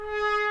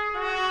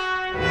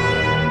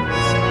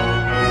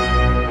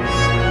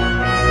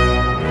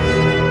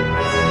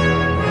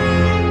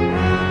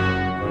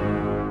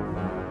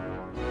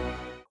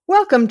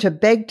Welcome to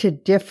Beg to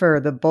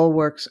Differ, the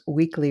Bulwark's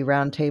weekly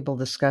roundtable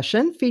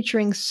discussion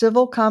featuring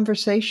civil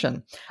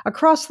conversation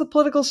across the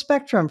political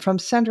spectrum from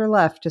center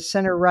left to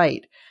center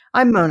right.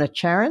 I'm Mona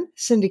Charen,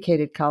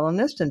 syndicated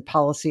columnist and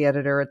policy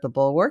editor at the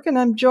Bulwark, and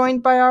I'm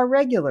joined by our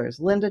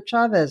regulars, Linda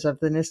Chavez of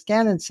the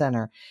Niskanen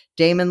Center,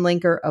 Damon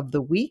Linker of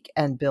The Week,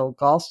 and Bill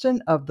Galston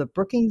of the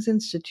Brookings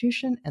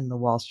Institution and the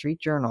Wall Street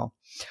Journal.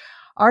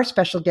 Our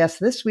special guest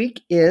this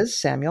week is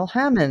Samuel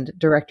Hammond,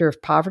 Director of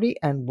Poverty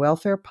and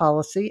Welfare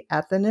Policy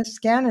at the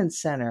Niskanen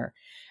Center.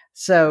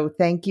 So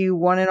thank you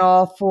one and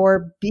all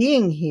for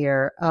being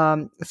here.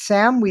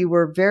 Sam, we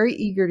were very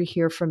eager to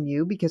hear from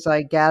you because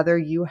I gather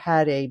you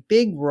had a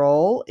big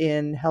role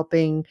in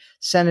helping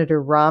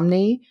Senator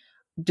Romney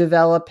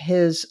develop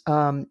his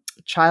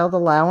child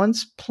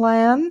allowance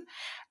plan.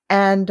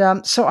 And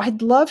so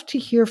I'd love to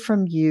hear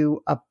from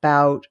you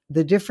about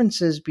the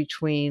differences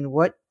between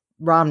what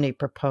Romney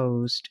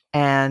proposed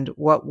and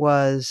what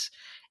was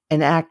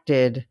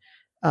enacted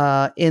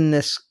in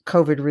this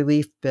COVID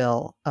relief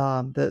bill,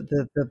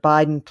 the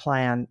Biden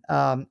plan.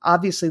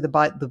 Obviously,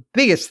 the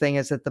biggest thing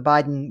is that the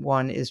Biden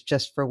one is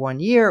just for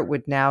 1 year. It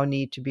would now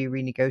need to be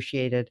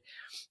renegotiated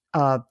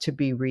to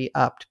be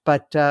re-upped.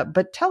 But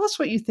tell us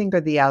what you think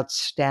are the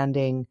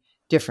outstanding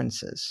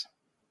differences.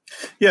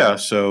 Yeah,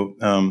 so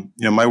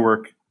my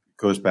work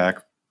goes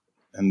back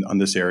on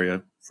this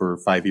area for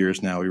 5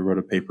 years now. We wrote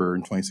a paper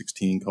in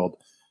 2016 called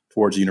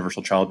Towards a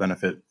Universal Child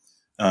Benefit.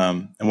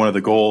 And one of the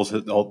goals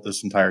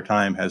this entire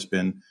time has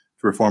been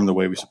to reform the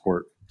way we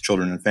support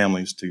children and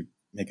families to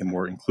make a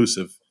more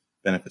inclusive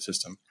benefit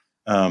system.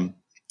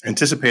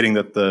 Anticipating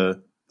that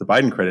the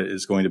Biden credit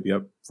is going to be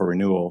up for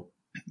renewal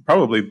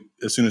probably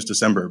as soon as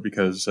December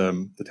because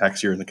the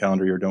tax year and the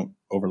calendar year don't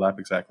overlap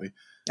exactly.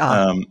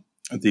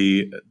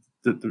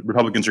 The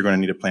Republicans are going to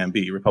need a plan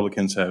B.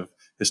 Republicans have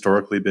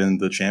historically been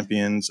the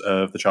champions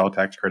of the child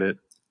tax credit,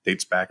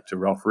 dates back to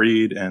Ralph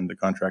Reed and the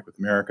Contract with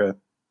America.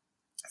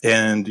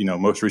 And,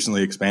 most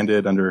recently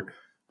expanded under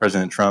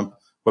President Trump.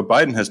 What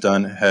Biden has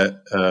done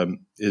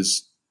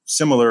is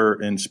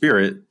similar in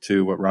spirit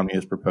to what Romney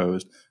has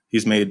proposed.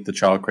 He's made the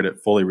child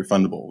credit fully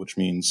refundable, which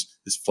means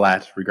it's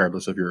flat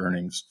regardless of your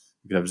earnings.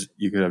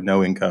 You could have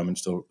no income and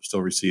still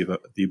receive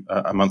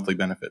a monthly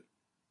benefit.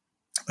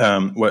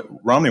 What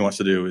Romney wants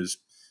to do is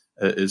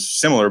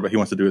similar, but he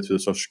wants to do it through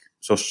the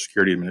Social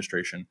Security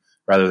Administration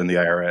rather than the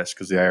IRS,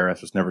 because the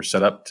IRS was never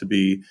set up to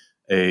be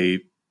a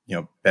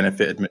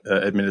benefit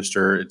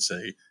administrator. It's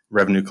a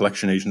revenue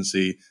collection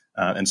agency,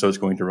 and so it's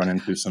going to run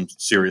into some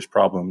serious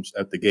problems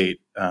at the gate.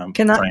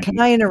 Can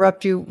I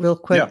interrupt you real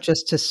quick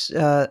just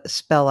to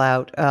spell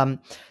out?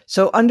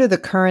 So under the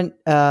current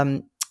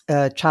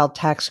child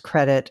tax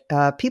credit,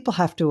 people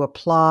have to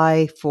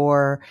apply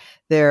for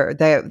they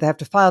have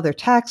to file their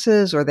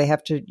taxes, or they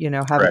have to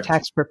have Correct. a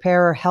tax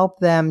preparer help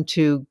them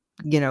to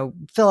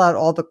fill out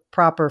all the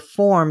proper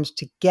forms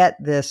to get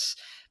this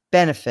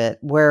benefit.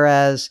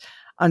 Whereas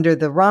under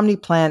the Romney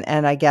plan,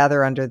 and I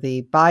gather under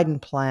the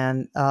Biden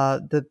plan,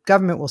 the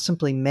government will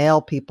simply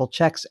mail people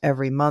checks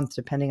every month,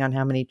 depending on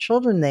how many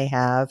children they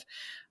have.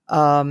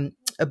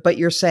 But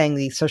you're saying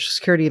the Social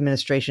Security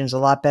Administration is a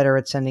lot better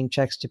at sending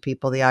checks to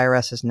people. The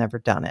IRS has never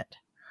done it.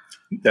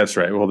 That's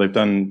right. Well, they've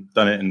done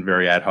it in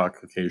very ad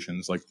hoc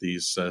occasions, like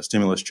these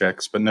stimulus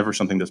checks, but never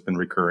something that's been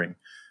recurring.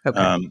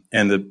 Okay.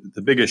 And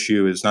the big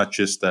issue is not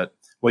just that.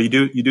 Well, you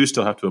do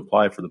still have to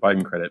apply for the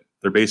Biden credit.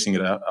 They're basing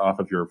it off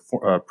of your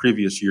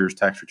previous year's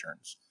tax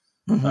returns.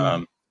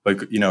 Mm-hmm.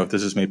 But if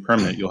this is made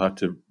permanent, you'll have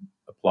to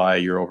apply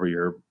year over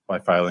year by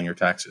filing your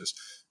taxes.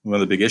 One of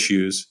the big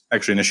issues,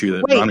 actually an issue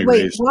that Romney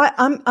raised. Wait,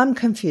 I'm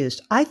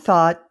confused. I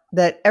thought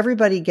that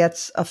everybody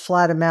gets a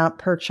flat amount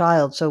per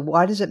child. So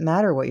why does it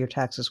matter what your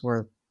taxes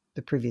were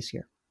the previous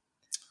year?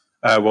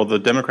 Well, the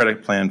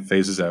Democratic plan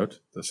phases out.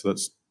 So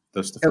that's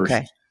the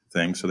first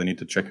thing. So they need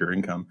to check your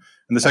income.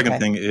 And the second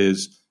thing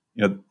is,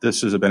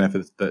 this is a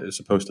benefit that is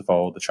supposed to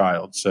follow the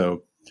child.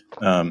 So,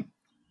 by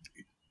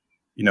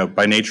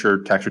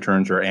nature, tax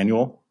returns are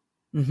annual.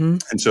 Mm-hmm.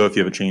 And so if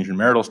you have a change in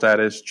marital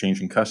status,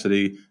 change in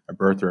custody, a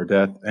birth or a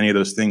death, any of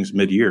those things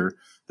mid-year,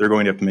 they're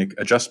going to have to make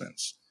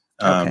adjustments.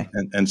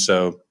 And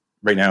so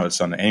right now it's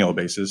on an annual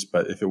basis,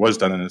 but if it was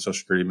done in the Social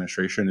Security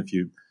Administration, if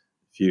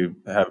you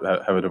have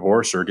a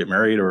divorce or get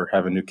married or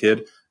have a new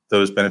kid,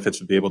 those benefits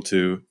would be able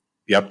to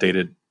be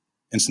updated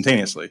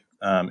instantaneously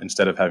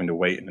instead of having to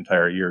wait an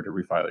entire year to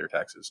refile your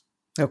taxes.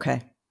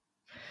 Okay.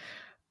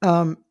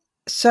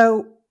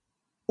 So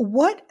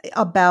what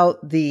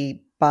about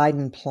the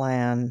Biden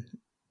plan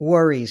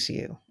worries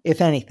you,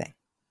 if anything?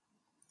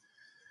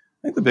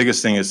 I think the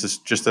biggest thing is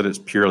just that it's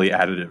purely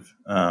additive,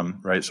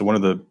 right? So one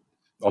of the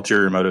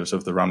ulterior motives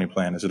of the Romney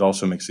plan is it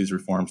also makes these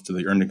reforms to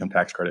the earned income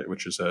tax credit,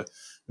 which is an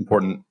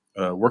important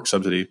work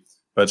subsidy,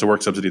 but it's a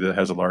work subsidy that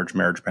has a large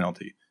marriage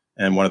penalty.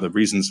 And one of the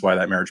reasons why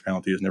that marriage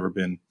penalty has never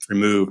been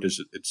removed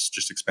is it's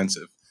just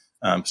expensive.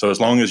 So as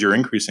long as you're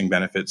increasing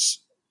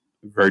benefits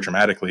very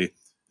dramatically,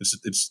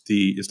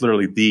 it's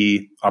literally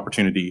the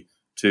opportunity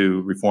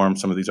to reform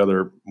some of these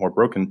other more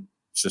broken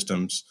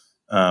systems,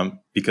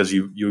 because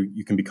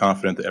you can be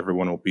confident that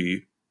everyone will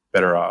be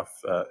better off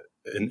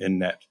in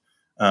net.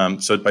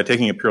 So by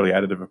taking a purely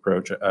additive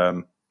approach,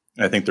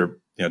 I think they're,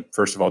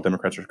 first of all,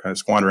 Democrats are kind of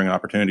squandering an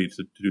opportunity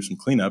to do some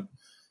cleanup,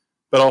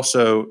 but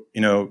also,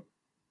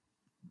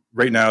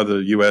 right now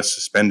the U.S.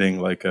 is spending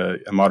like a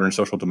modern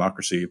social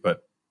democracy,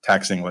 but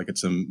taxing like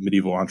it's a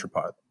medieval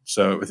entrepot.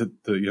 So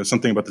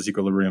something about this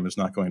equilibrium is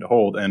not going to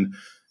hold, and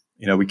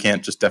we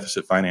can't just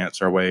deficit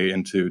finance our way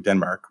into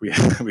Denmark.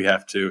 We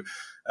have to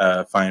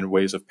find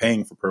ways of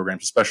paying for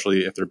programs,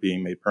 especially if they're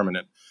being made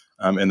permanent,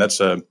 and that's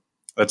a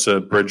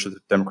bridge that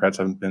the Democrats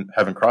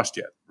haven't crossed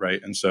yet,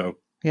 right? And so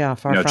far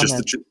from it.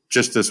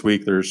 Just this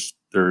week, there's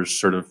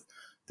sort of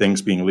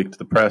things being leaked to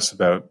the press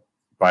about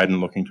Biden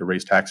looking to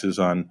raise taxes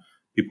on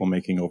people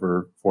making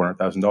over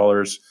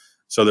 $400,000.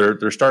 So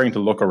they're starting to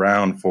look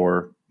around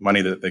for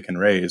money that they can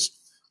raise.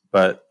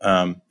 But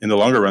in the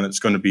longer run, it's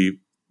going to be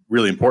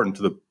really important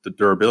to the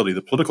durability,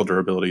 the political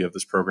durability of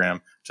this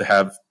program, to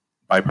have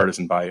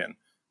bipartisan buy-in.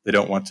 They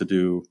don't want to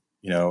do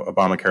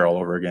Obamacare all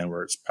over again,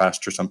 where it's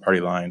passed through some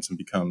party lines and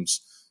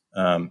becomes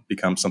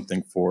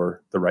something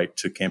for the right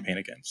to campaign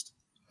against.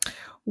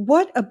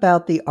 What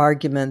about the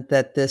argument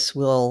that this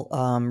will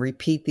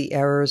repeat the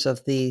errors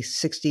of the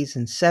 60s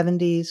and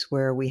 70s,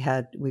 where we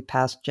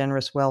passed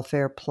generous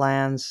welfare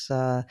plans,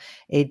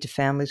 aid to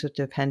families with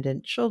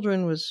dependent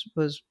children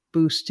was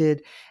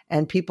boosted,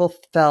 and people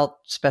felt,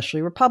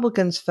 especially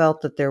Republicans,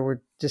 felt that there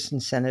were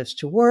disincentives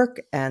to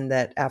work, and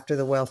that after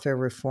the welfare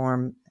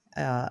reform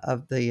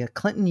of the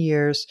Clinton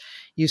years,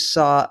 you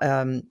saw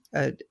a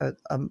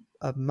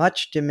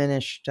much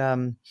diminished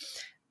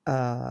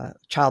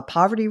child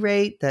poverty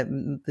rate, that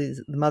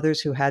the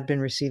mothers who had been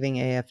receiving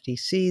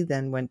AFDC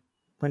then went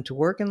to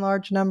work in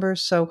large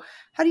numbers. So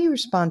how do you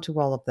respond to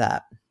all of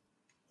that?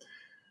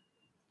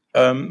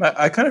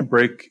 I kind of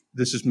break,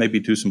 this is maybe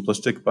too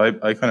simplistic,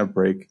 but I kind of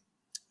break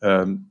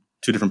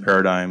two different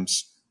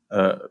paradigms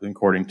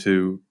according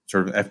to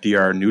sort of an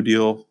FDR New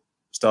Deal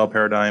style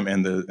paradigm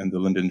and the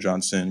Lyndon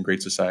Johnson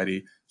Great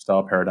Society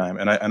style paradigm.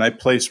 And I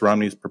place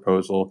Romney's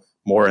proposal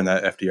more in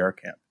that FDR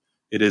camp.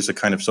 It is a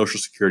kind of social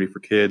security for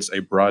kids, a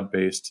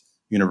broad-based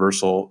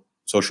universal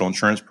social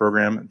insurance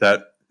program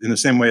that, in the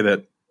same way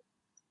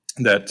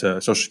that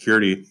Social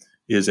Security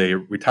is a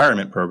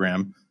retirement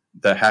program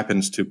that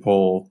happens to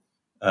pull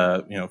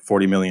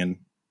 40 million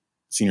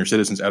senior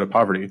citizens out of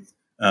poverty,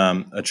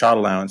 a child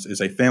allowance is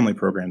a family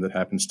program that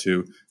happens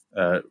to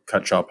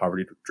cut child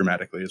poverty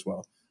dramatically as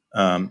well.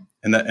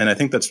 And I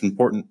think that's an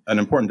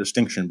important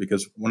distinction,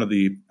 because one of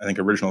the, I think,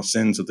 original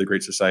sins of the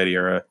Great Society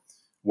era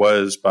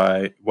was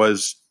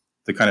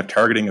the kind of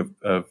targeting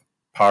of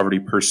poverty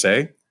per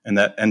se, and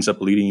that ends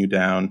up leading you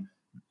down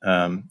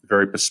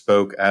very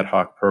bespoke ad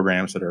hoc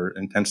programs that are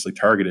intensely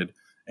targeted,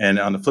 and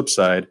on the flip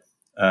side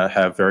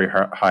have very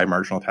high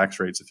marginal tax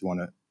rates if you want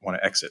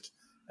to exit.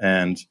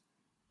 And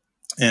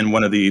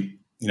one of the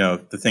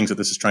things that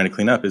this is trying to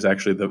clean up is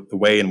actually the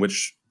way in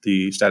which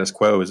the status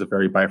quo is a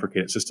very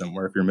bifurcated system,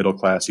 where if you're middle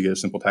class, you get a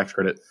simple tax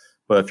credit.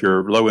 But if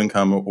you're low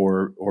income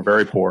or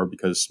very poor,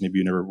 because maybe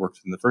you never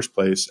worked in the first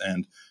place,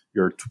 and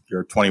you're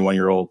a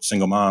 21-year-old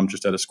single mom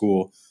just out of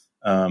school,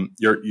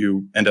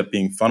 you end up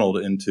being funneled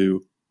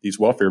into these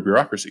welfare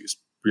bureaucracies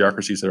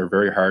that are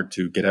very hard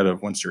to get out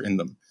of once you're in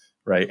them,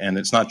 right? And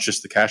it's not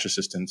just the cash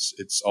assistance;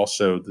 it's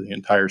also the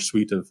entire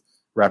suite of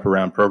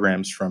wraparound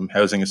programs, from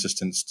housing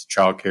assistance to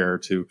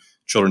childcare to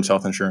children's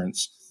health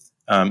insurance.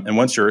 And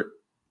once you're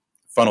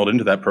funneled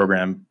into that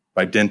program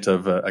by dint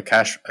of a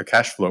cash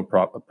flow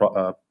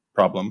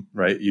problem,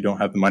 right? You don't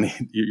have the money.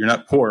 You're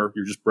not poor.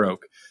 You're just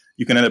broke.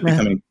 You can end up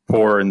becoming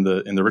poor in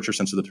the richer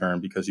sense of the term,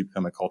 because you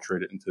become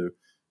acculturated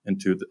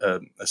into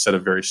a set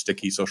of very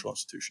sticky social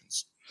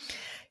institutions.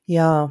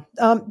 Yeah.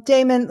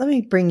 Damon, let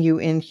me bring you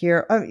in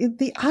here.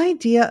 The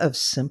idea of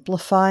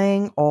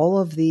simplifying all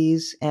of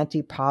these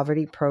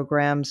anti-poverty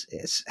programs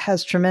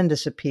has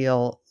tremendous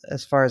appeal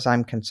as far as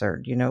I'm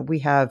concerned. We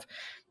have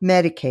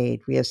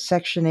Medicaid, we have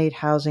Section 8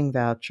 housing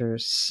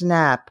vouchers,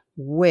 SNAP,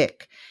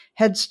 WIC,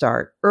 Head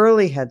Start,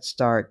 Early Head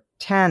Start,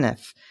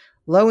 TANF,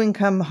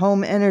 low-income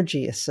home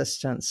energy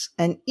assistance.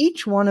 And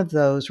each one of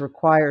those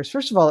requires,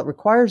 first of all, it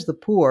requires the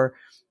poor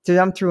to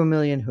jump through a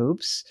million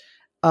hoops.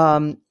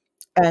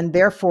 And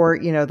therefore,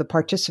 the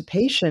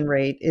participation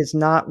rate is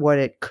not what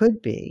it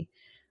could be.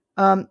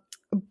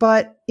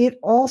 But it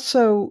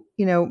also,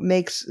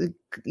 makes,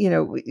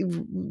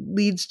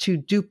 leads to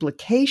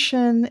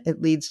duplication.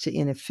 It leads to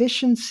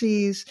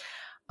inefficiencies.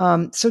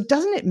 So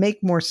doesn't it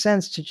make more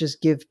sense to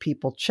just give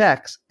people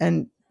checks?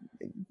 And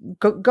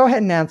go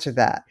ahead and answer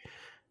that.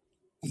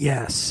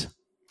 Yes.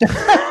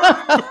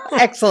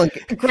 Excellent.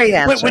 Great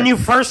answer. When you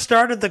first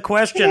started the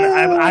question,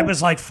 I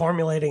was like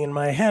formulating in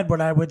my head what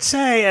I would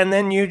say, and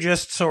then you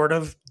just sort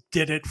of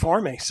did it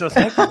for me. So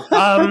thank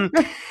you.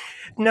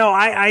 No,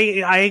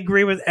 I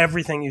agree with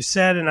everything you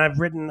said, and I've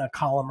written a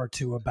column or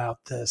two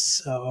about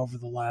this over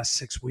the last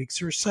 6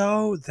 weeks or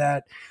so,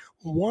 that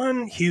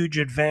one huge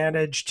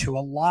advantage to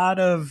a lot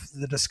of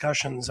the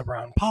discussions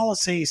around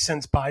policy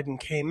since Biden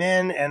came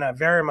in, and I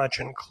very much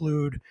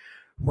include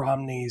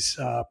Romney's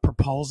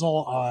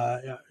proposal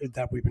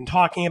that we've been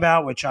talking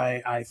about, which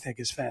I think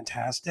is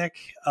fantastic,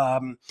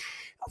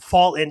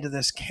 fall into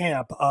this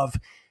camp of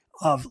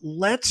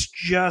let's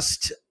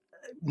just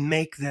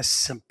make this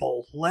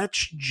simple.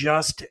 Let's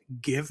just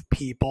give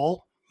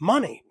people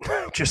money.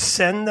 Just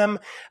send them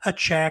a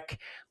check.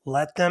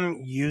 Let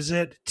them use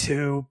it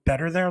to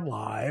better their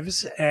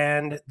lives.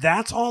 And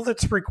that's all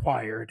that's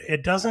required.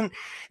 It doesn't,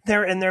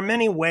 there are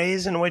many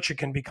ways in which it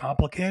can be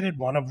complicated.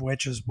 One of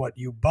which is what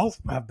you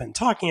both have been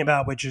talking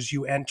about, which is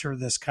you enter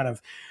this kind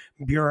of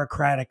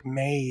bureaucratic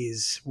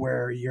maze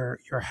where you're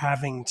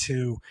having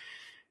to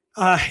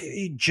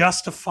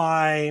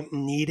justify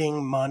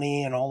needing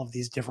money in all of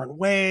these different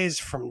ways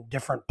from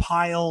different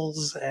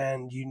piles,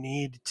 and you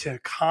need to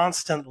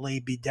constantly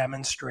be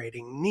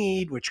demonstrating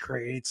need, which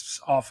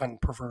creates often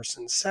perverse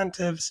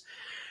incentives.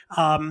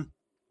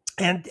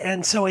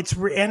 And so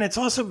it's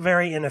also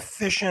very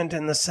inefficient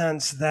in the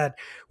sense that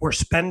we're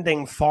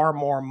spending far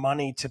more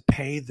money to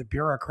pay the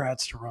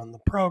bureaucrats to run the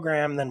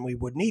program than we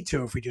would need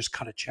to if we just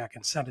cut a check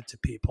and send it to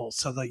people,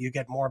 so that you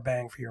get more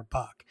bang for your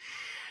buck.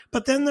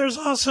 But then there's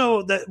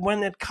also that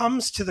when it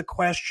comes to the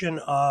question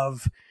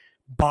of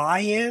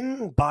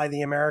buy-in by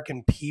the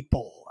American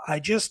people,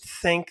 I just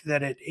think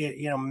that it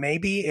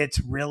maybe it's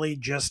really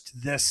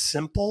just this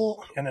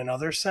simple in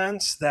another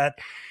sense, that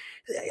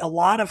a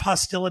lot of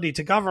hostility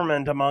to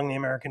government among the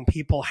American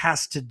people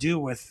has to do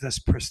with this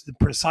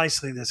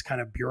precisely this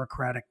kind of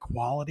bureaucratic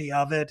quality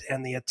of it,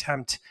 and the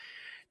attempt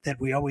that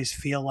we always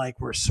feel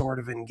like we're sort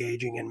of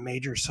engaging in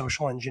major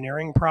social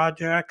engineering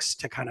projects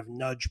to kind of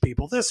nudge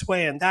people this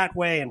way and that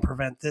way and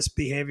prevent this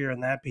behavior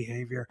and that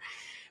behavior.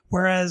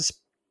 Whereas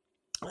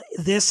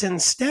this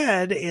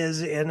instead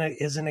is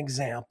an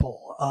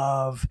example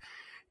of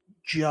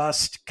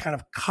just kind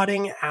of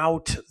cutting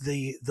out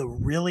the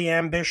really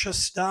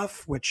ambitious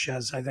stuff, which,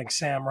 as I think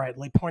Sam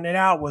rightly pointed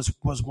out, was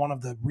one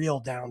of the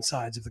real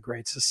downsides of the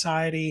Great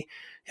Society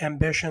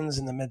ambitions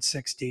in the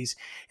mid-'60s,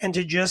 and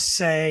to just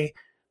say,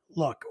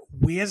 look,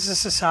 we as a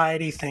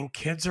society think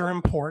kids are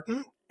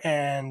important,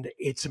 and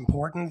it's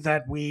important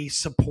that we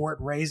support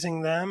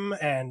raising them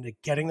and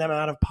getting them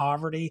out of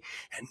poverty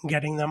and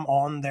getting them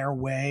on their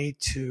way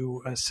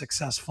to a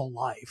successful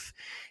life.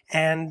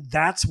 And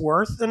that's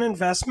worth an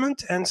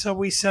investment. And so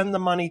we send the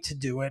money to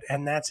do it,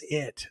 and that's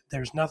it.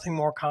 There's nothing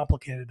more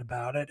complicated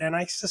about it. And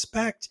I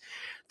suspect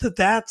that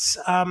that's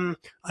a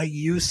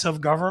use of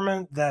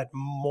government that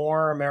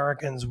more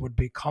Americans would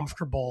be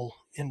comfortable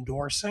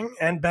endorsing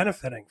and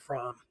benefiting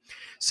from.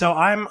 So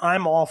I'm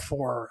all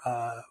for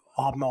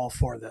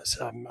this.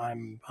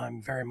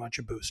 I'm very much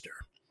a booster.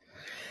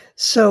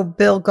 So,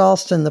 Bill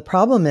Galston, the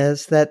problem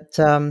is that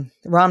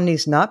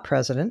Romney's not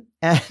president,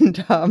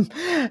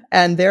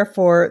 and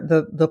therefore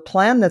the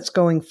plan that's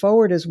going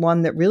forward is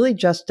one that really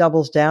just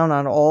doubles down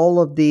on all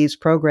of these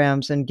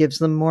programs and gives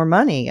them more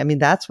money. I mean,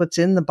 that's what's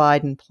in the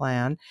Biden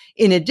plan,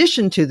 in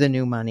addition to the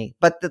new money.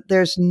 But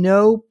there's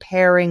no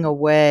paring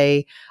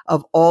away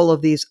of all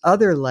of these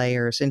other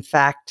layers. In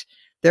fact,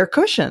 they're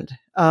cushioned.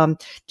 Do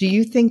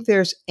you think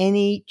there's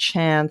any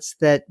chance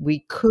that we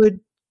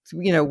could,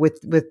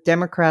 with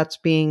Democrats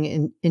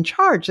being in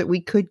charge, that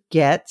we could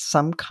get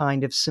some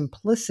kind of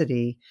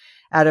simplicity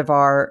out of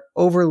our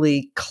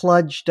overly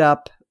kludged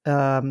up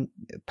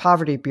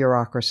poverty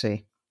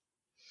bureaucracy?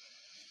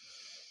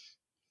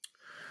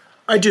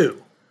 I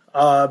do.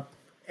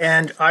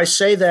 And I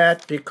say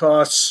that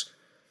because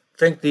I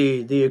think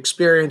the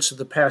experience of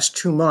the past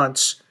 2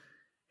 months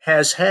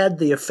has had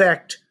the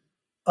effect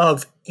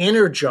of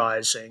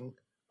energizing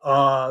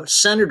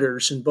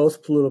senators in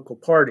both political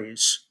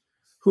parties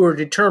who are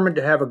determined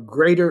to have a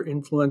greater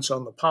influence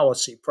on the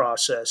policy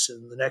process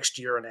in the next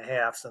year and a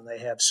half than they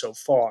have so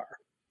far.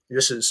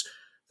 This is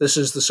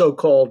the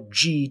so-called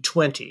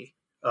G20,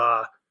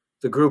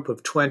 the group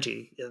of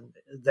 20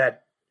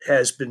 that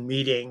has been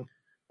meeting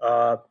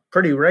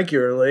pretty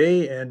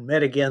regularly and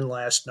met again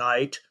last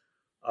night.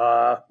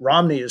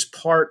 Romney is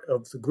part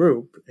of the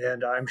group,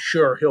 and I'm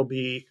sure he'll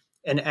be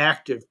an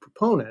active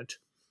proponent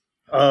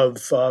of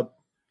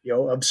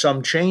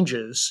some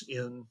changes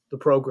in the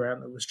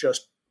program that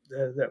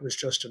was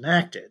just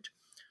enacted.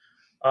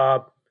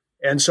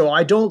 And so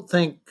I don't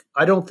think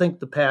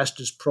the past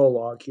is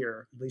prologue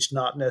here, at least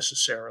not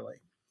necessarily.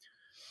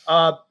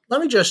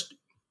 Let me just,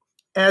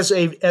 as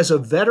a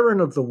veteran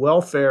of the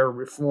welfare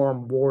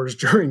reform wars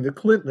during the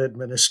Clinton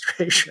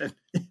administration,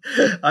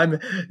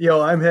 I'm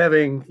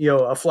having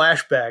a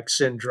flashback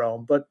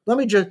syndrome. But let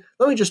me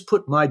just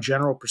put my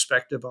general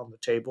perspective on the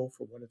table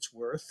for what it's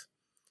worth.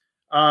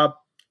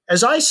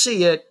 As I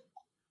see it,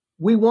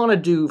 we want to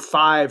do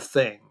 5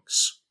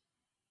 things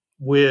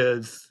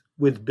with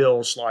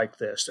bills like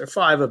this. There are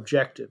 5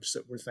 objectives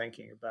that we're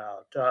thinking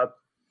about.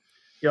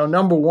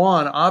 Number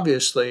 1,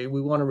 obviously, we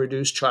want to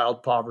reduce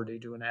child poverty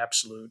to an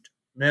absolute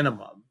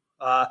minimum.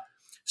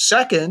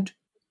 Second,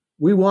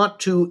 we want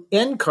to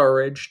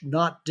encourage,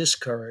 not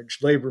discourage,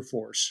 labor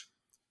force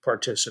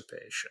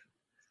participation.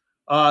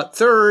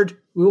 Third,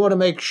 we want to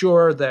make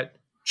sure that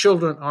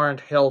children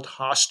aren't held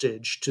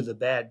hostage to the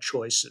bad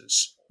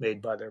choices made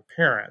by their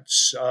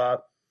parents.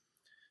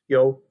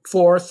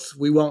 Fourth,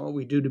 we want what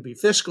we do to be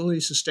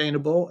fiscally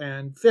sustainable.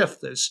 And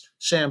fifth, as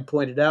Sam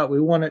pointed out, we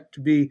want it to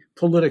be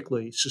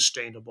politically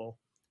sustainable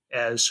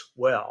as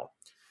well.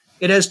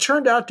 It has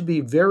turned out to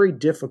be very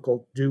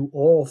difficult to do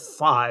all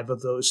five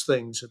of those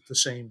things at the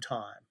same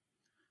time.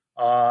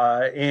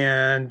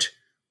 And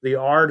the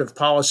art of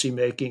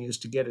policymaking is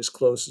to get as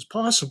close as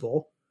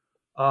possible.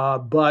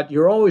 But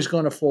you're always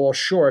going to fall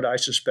short, I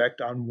suspect,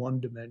 on one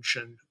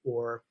dimension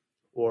or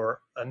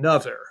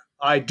another.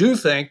 I do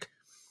think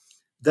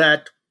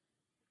that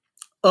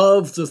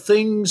of the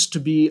things to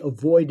be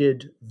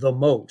avoided the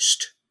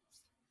most,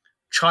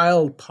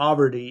 child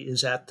poverty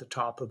is at the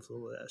top of the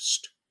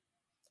list.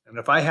 And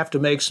if I have to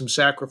make some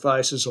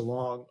sacrifices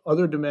along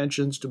other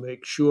dimensions to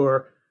make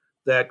sure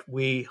that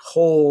we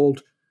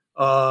hold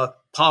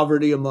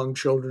poverty among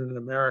children in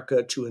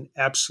America to an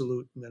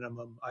absolute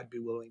minimum, I'd be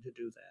willing to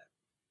do that.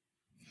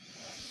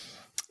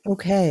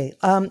 Okay.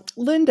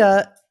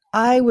 Linda,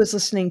 I was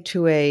listening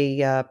to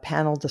a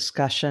panel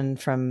discussion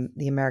from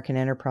the American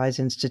Enterprise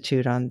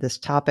Institute on this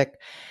topic.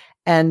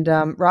 And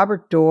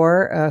Robert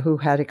Doar, who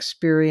had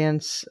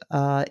experience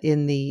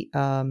in the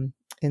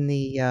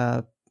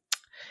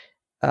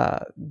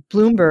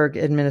Bloomberg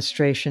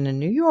administration in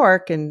New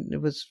York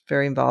and was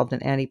very involved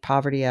in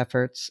anti-poverty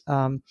efforts,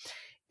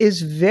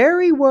 is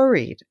very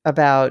worried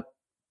about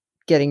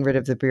getting rid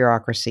of the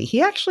bureaucracy.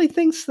 He actually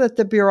thinks that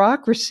the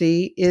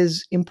bureaucracy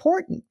is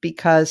important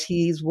because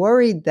he's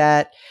worried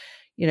that,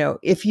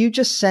 if you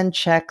just send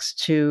checks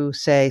to,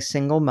 say,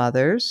 single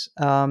mothers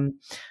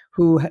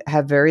who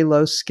have very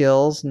low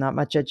skills, not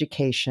much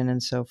education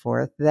and so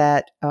forth,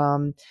 that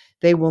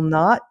they will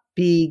not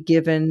be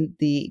given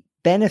the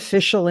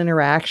beneficial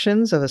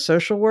interactions of a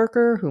social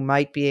worker who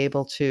might be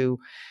able to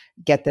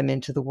get them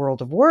into the world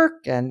of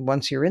work. And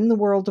once you're in the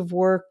world of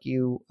work,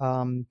 you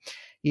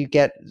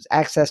get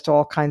access to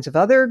all kinds of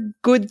other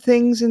good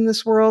things in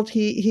this world,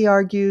 he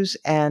argues,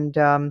 and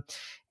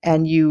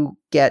you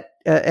get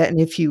and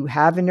if you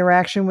have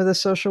interaction with a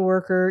social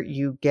worker,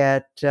 you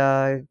get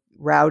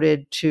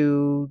routed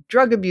to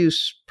drug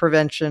abuse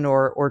prevention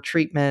or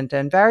treatment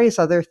and various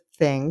other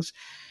things.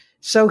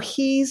 So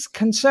he's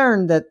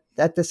concerned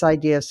that this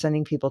idea of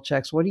sending people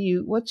checks.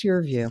 What's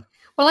your view?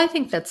 Well, I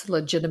think that's a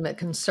legitimate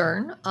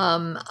concern.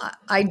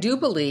 I do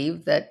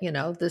believe that,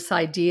 this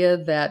idea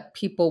that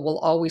people will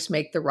always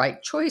make the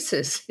right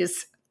choices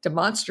is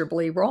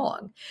demonstrably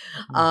wrong.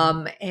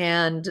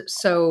 And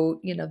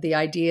so, the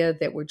idea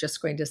that we're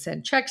just going to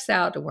send checks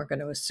out and we're going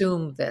to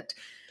assume that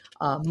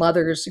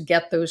mothers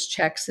get those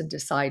checks and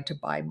decide to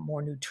buy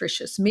more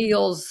nutritious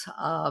meals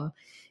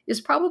is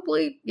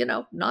probably,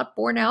 not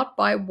borne out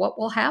by what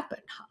will happen.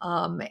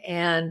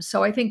 And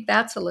so I think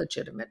that's a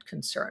legitimate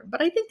concern.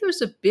 But I think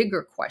there's a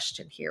bigger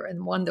question here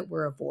and one that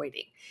we're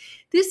avoiding.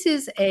 This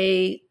is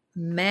a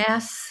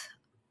mass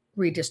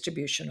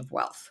redistribution of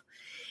wealth.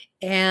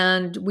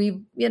 And we've,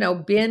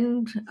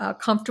 been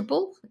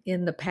comfortable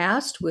in the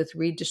past with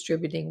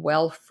redistributing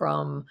wealth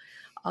from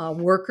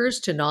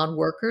workers to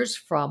non-workers,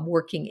 from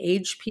working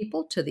age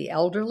people to the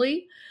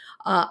elderly.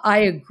 I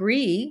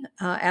agree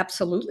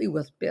absolutely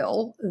with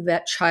Bill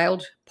that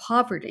child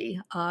poverty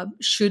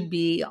should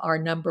be our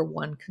number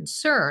one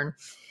concern.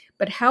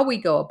 But how we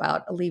go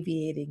about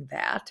alleviating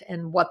that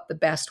and what the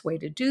best way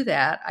to do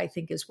that, I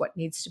think, is what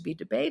needs to be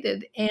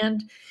debated.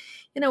 And,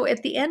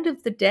 at the end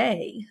of the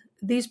day,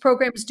 these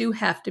programs do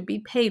have to be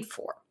paid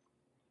for.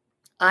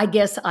 I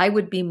guess I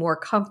would be more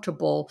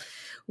comfortable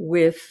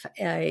with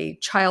a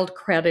child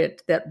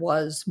credit that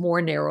was more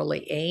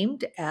narrowly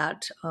aimed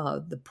at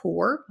the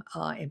poor,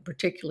 and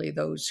particularly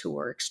those who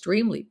are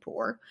extremely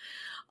poor,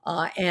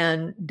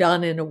 and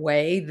done in a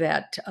way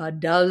that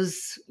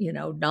does,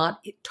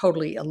 not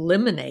totally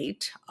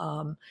eliminate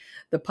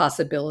the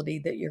possibility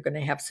that you're going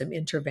to have some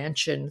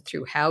intervention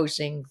through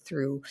housing,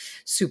 through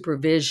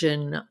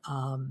supervision,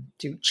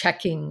 through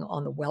checking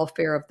on the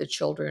welfare of the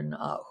children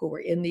who are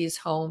in these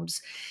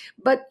homes.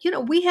 But,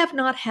 we have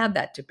not had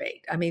that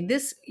debate. I mean,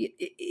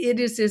 it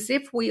is as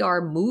if we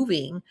are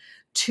moving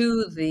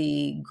to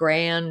the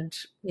grand,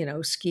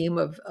 scheme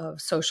of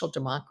social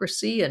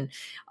democracy and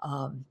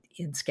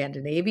in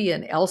Scandinavia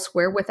and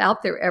elsewhere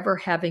without there ever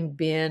having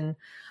been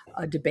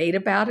a debate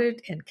about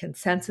it and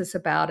consensus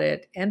about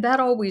it. And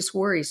that always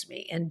worries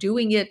me. And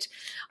doing it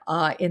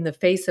in the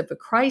face of a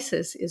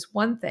crisis is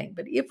one thing.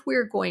 But if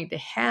we're going to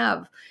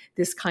have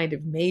this kind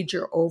of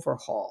major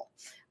overhaul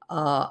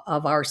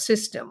of our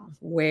system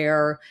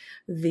where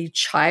the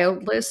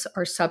childless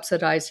are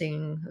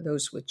subsidizing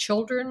those with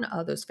children,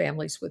 those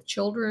families with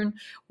children,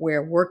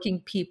 where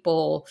working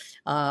people,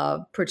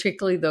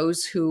 particularly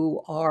those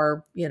who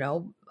are,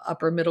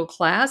 upper middle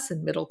class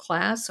and middle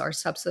class, are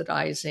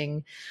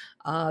subsidizing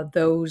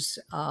those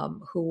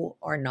who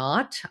are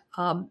not.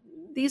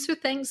 These are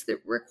things that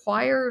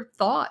require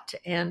thought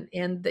and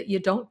that you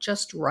don't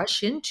just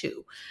rush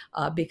into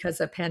because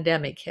a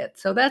pandemic hit.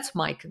 So that's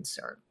my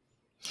concern.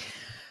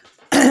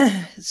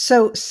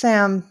 So,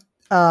 Sam,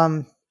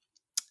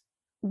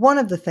 one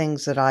of the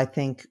things that I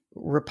think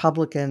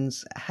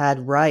Republicans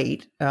had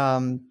right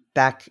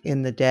back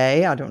in the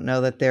day, I don't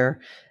know that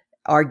they're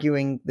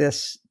arguing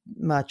this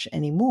much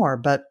anymore.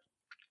 But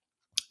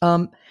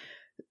um,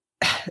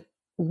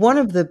 one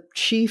of the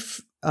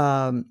chief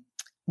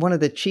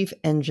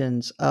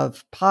engines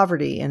of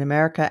poverty in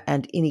America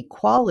and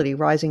inequality,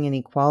 rising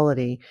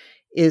inequality,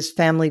 is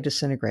family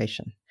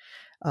disintegration.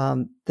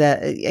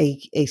 That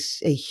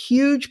a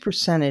huge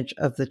percentage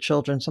of the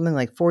children, something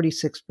like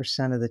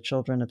 46% of the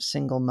children of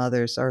single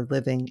mothers, are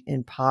living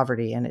in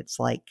poverty, and it's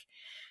like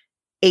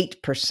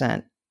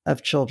 8%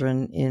 of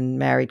children in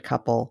married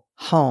couple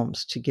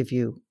homes, to give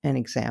you an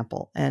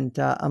example. And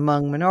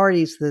among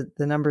minorities, the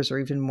numbers are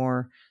even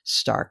more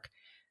stark.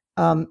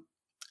 So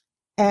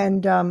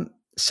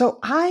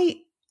I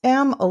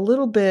am a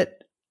little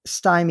bit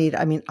stymied.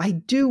 I mean, I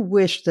do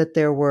wish that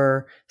there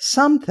were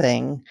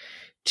something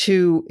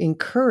to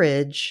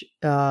encourage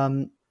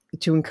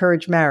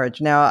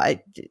marriage. Now,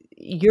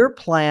 your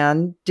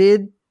plan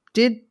did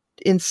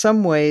in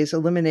some ways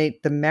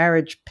eliminate the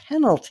marriage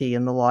penalty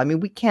in the law. I mean,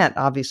 we can't,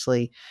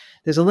 obviously,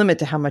 there's a limit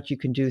to how much you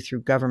can do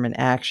through government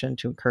action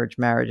to encourage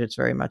marriage. It's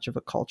very much of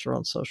a cultural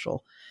and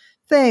social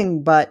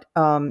thing. But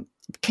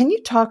can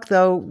you talk,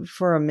 though,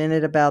 for a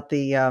minute about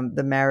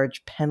the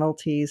marriage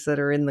penalties that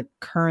are in the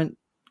current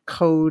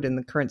code and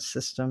the current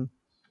system?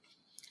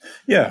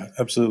 Yeah,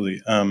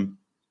 absolutely.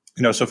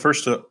 So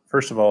first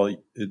of all,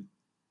 you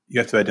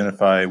have to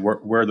identify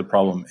where the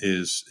problem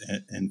is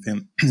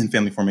in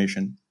family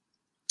formation.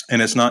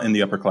 And it's not in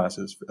the upper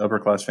classes. Upper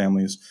class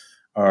families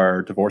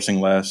are divorcing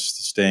less,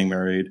 staying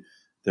married.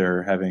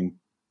 They're having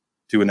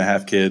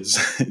 2.5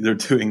 kids. They're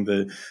doing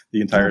the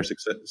entire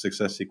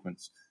success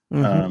sequence.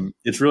 Mm-hmm.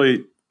 It's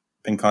really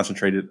been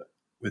concentrated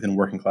within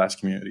working class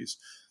communities.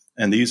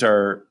 And these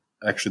are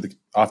actually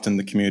often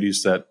the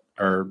communities that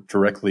are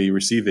directly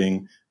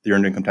receiving the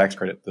earned income tax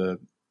credit,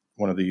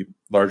 one of the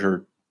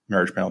larger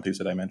marriage penalties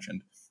that I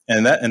mentioned.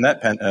 And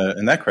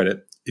that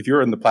credit, if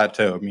you're in the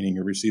plateau, meaning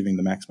you're receiving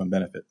the maximum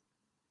benefit,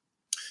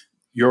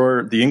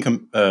 the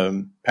income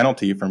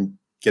penalty from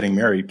getting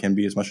married can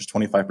be as much as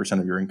 25%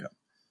 of your income.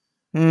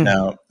 Mm.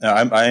 Now,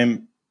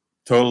 I'm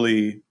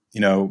totally,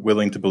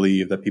 willing to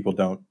believe that people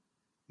don't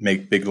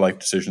make big life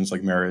decisions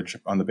like marriage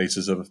on the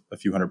basis of a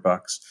few $100.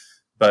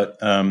 But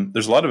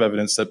there's a lot of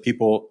evidence that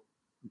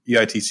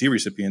EITC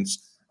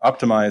recipients,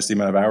 optimize the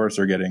amount of hours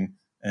they're getting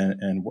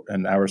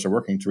and hours they're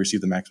working to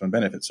receive the maximum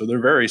benefit. So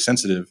they're very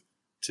sensitive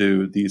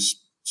to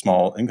these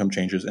small income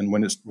changes. And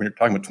when you're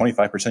talking about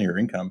 25% of your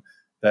income,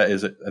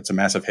 that's a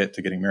massive hit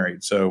to getting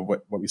married. So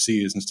what we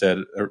see is instead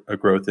a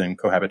growth in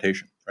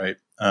cohabitation, right?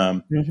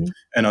 Mm-hmm.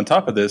 And on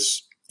top of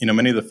this,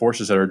 many of the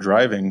forces that are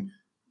driving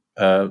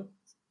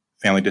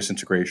family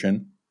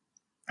disintegration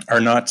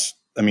are not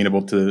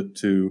amenable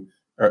to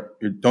or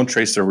don't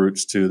trace their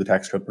roots to the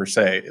tax code per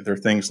se. They're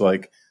things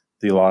like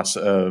the loss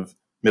of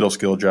middle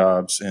skill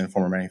jobs in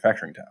former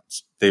manufacturing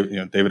towns.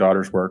 David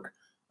Otter's work,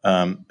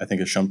 I think,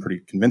 has shown pretty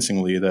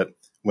convincingly that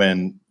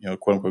when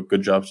quote unquote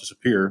good jobs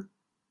disappear,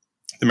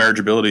 the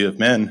marriageability of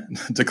men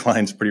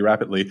declines pretty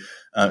rapidly,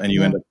 and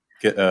you end up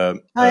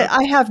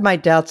I have my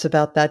doubts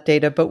about that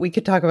data, but we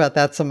could talk about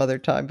that some other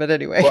time. But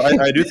anyway,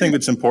 well, I do think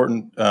it's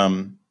important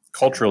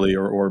culturally,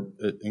 or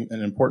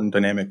an important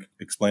dynamic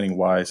explaining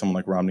why someone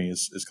like Romney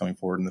is coming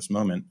forward in this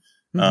moment.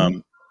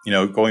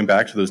 Mm-hmm. Going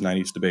back to those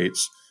 90s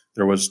debates,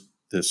 there was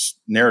this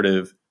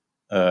narrative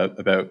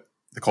about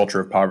the culture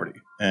of poverty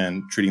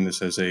and treating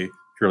this as a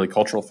purely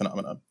cultural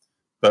phenomenon.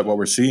 But what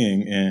we're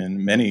seeing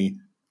in many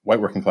white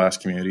working class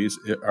communities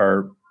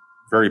are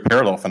very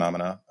parallel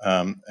phenomena,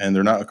 and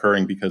they're not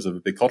occurring because of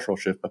a big cultural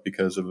shift, but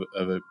because of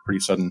a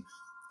pretty sudden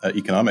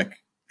economic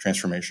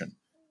transformation.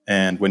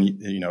 And when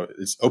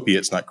it's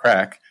opiates, not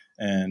crack,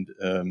 and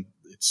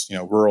it's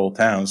rural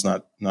towns,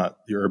 not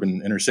the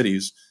urban inner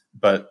cities.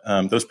 But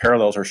those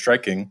parallels are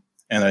striking,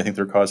 and I think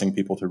they're causing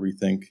people to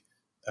rethink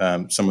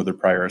some of their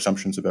prior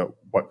assumptions about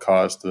what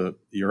caused the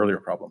earlier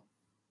problem.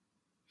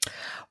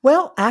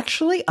 Well,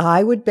 actually,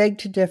 I would beg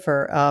to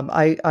differ.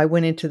 I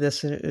went into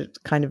this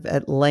kind of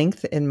at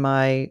length in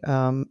my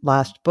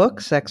last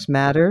book, Sex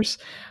Matters.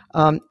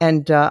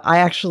 And I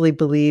actually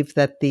believe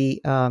that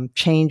the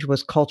change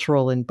was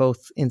cultural in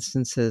both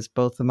instances,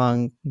 both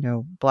among,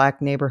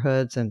 Black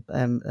neighborhoods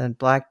and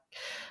Black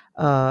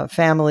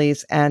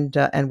families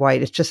and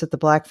white. It's just that the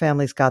Black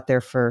families got there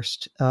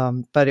first.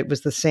 But it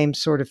was the same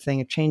sort of thing,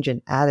 a change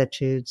in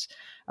attitudes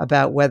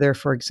about whether,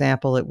 for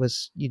example,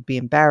 you'd be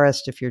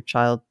embarrassed if your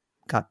child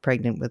got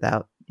pregnant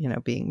without,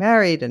 being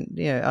married, and,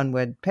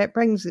 unwed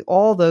pregnancy,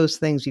 all those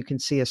things. You can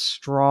see a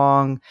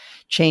strong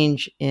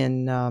change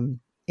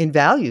in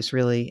values,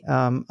 really,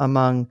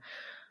 among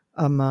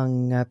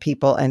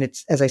people. And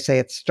it's, as I say,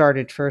 it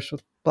started first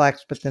with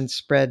Blacks, but then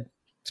spread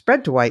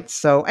to whites.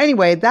 So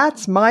anyway,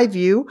 that's my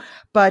view.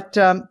 But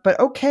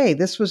okay,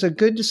 this was a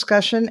good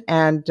discussion,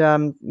 and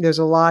there's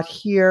a lot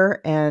here.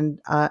 And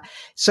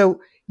so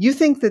you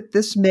think that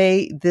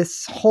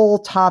this whole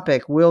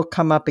topic will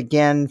come up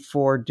again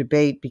for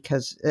debate,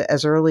 because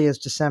as early as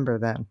December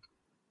then?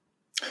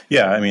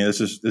 Yeah, I mean,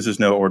 this is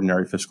no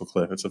ordinary fiscal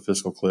cliff. It's a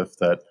fiscal cliff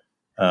that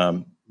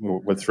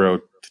would throw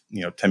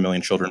 10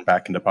 million children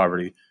back into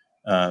poverty.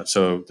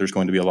 So there's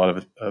going to be a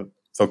lot of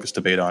focused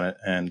debate on it.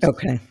 And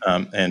Okay.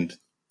 And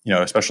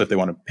especially if they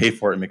want to pay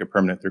for it and make it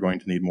permanent, they're going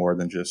to need more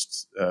than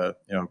just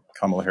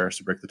Kamala Harris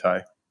to break the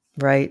tie.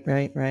 Right.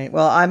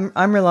 Well,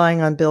 I'm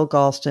relying on Bill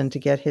Galston to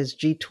get his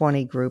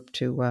G20 group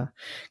to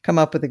come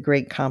up with a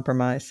great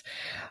compromise.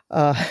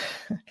 All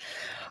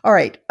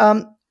right.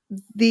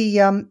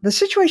 The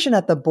situation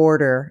at the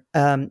border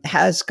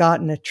has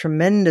gotten a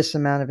tremendous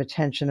amount of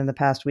attention in the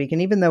past week,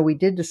 and even though we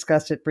did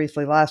discuss it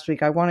briefly last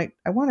week, I want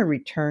to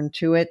return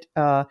to it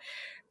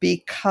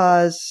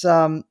because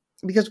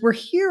we're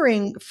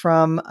hearing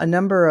from a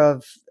number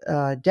of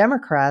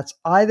Democrats,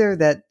 either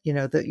that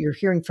you're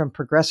hearing from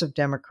progressive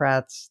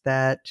Democrats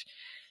that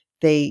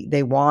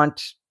they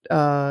want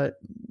a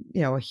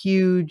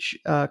huge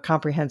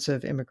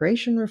comprehensive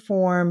immigration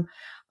reform.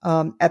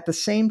 At the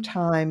same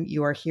time,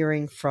 you are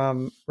hearing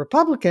from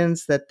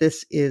Republicans that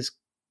this is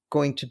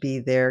going to be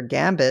their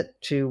gambit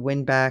to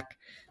win back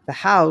the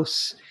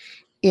House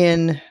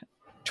in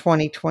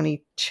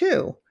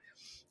 2022.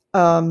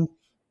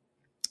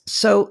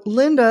 So,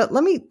 Linda,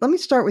 let me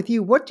start with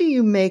you. What do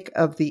you make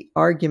of the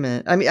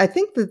argument? I mean, I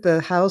think that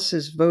the House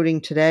is voting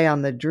today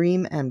on the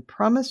Dream and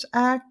Promise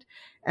Act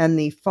and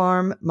the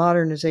Farm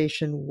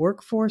Modernization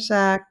Workforce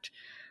Act.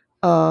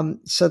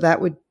 So that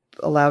would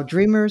allow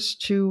Dreamers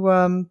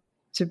to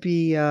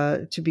be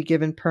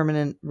given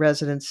permanent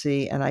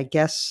residency, and I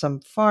guess some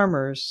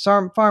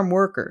farm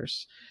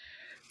workers.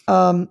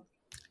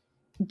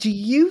 Do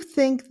you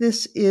think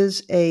this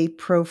is a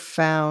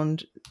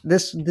profound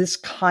this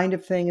kind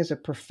of thing is a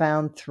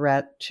profound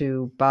threat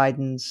to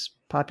Biden's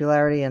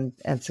popularity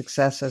and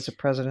success as a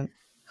president?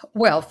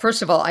 Well,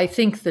 first of all, I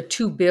think the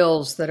two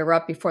bills that are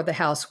up before the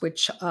House,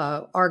 which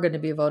are going to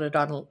be voted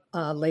on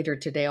later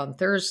today on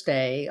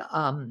Thursday,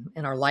 and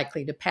are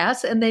likely to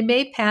pass, and they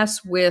may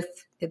pass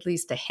with at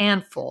least a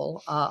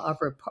handful of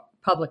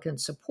Republican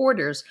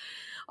supporters,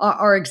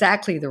 are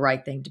exactly the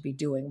right thing to be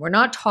doing. We're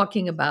not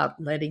talking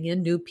about letting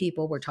in new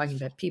people. We're talking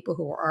about people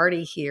who are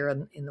already here.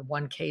 In the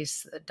one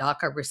case, the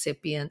DACA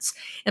recipients.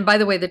 And by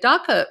the way, the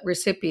DACA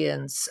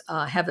recipients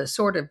have a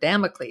sort of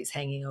Damocles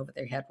hanging over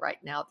their head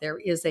right now. There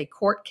is a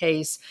court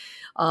case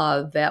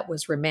that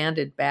was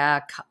remanded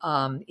back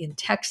in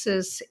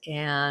Texas,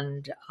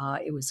 and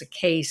it was a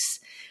case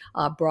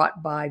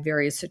brought by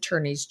various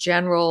attorneys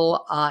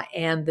general.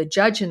 And the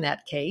judge in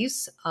that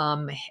case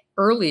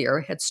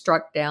earlier had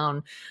struck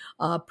down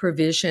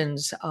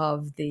provisions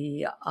of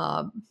the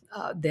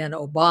then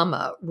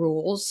Obama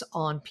rules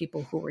on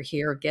people who were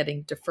here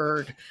getting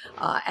deferred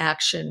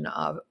action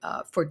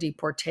for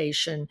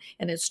deportation.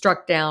 And it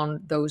struck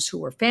down those who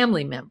were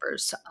family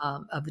members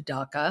of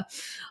DACA.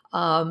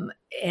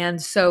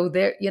 And so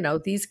there,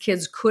 these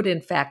kids could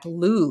in fact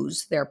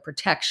lose their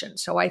protection.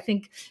 So I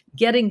think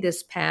getting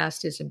this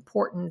passed is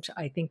important.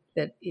 I think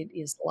that it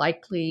is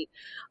likely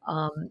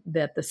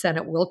that the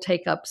Senate will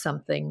take up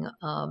something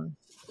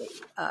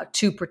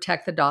to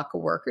protect the DACA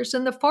workers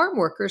and the farm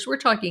workers. We're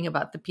talking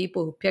about the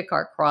people who pick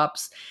our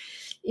crops.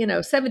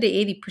 70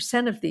 to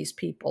 80% of these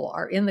people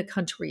are in the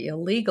country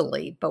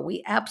illegally, but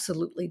we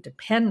absolutely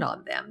depend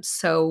on them.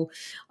 So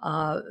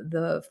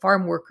the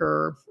Farm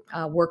Worker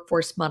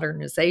Workforce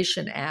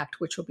Modernization Act,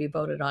 which will be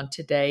voted on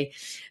today,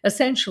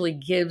 essentially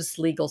gives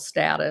legal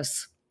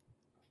status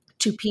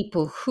to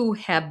people who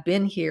have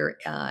been here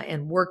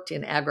and worked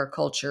in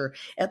agriculture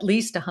at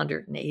least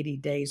 180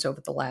 days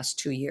over the last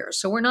 2 years.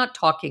 So we're not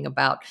talking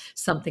about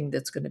something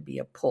that's going to be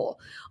a pull.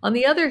 On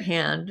the other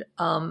hand,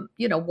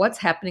 what's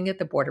happening at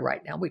the border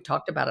right now? We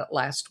talked about it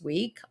last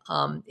week.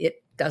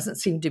 It doesn't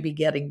seem to be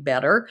getting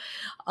better.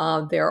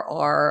 There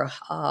are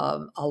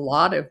a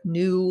lot of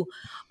new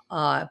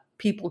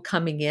people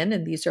coming in,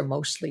 and these are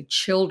mostly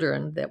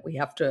children that we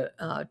have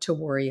to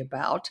worry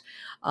about,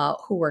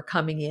 who are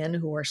coming in,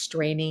 who are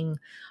straining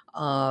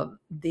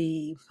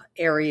the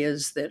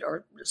areas that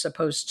are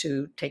supposed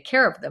to take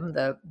care of them.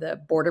 The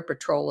Border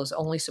Patrol is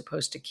only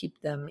supposed to keep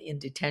them in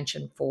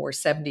detention for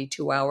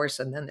 72 hours,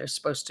 and then they're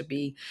supposed to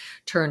be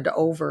turned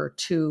over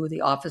to the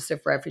Office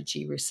of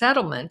Refugee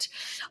Resettlement.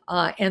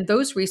 And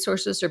those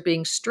resources are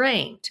being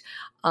strained.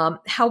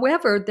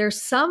 However, there's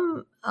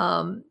some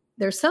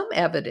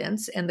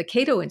evidence, and the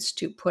Cato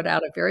Institute put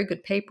out a very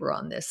good paper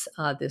on this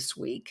this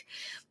week,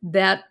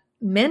 that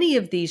many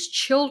of these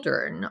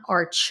children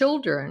are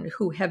children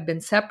who have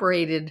been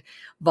separated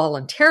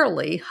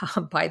voluntarily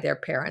by their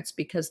parents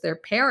because their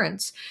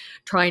parents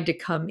trying to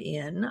come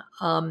in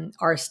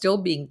are still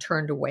being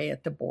turned away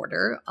at the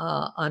border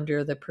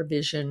under the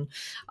provision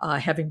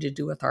having to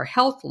do with our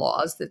health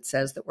laws that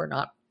says that we're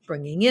not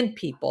bringing in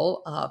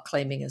people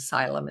claiming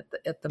asylum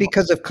at the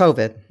because of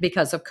COVID.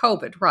 Because of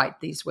COVID, right.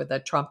 These were the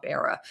Trump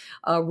era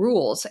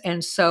rules.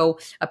 And so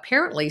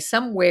apparently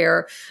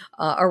somewhere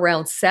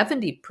around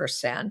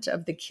 70%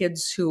 of the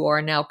kids who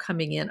are now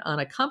coming in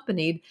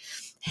unaccompanied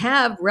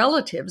have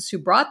relatives who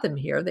brought them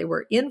here. They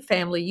were in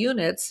family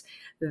units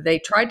They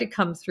tried to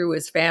come through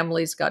as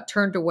families, got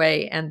turned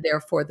away, and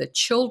therefore the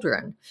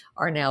children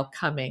are now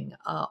coming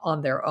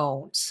on their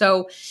own.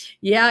 So,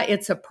 yeah,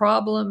 it's a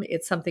problem.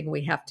 It's something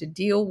we have to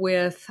deal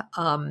with.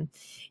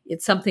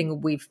 It's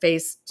something we've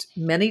faced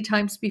many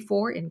times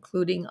before,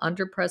 including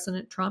under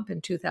President Trump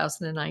in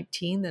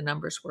 2019. The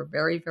numbers were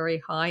very, very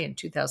high. In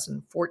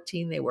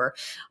 2014, they were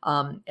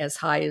as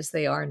high as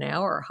they are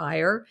now or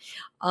higher.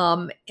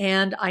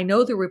 And I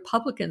know the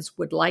Republicans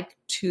would like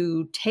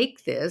to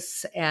take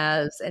this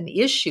as an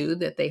issue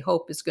that they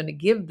hope is going to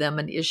give them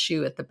an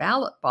issue at the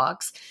ballot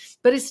box,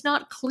 but it's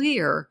not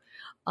clear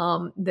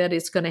that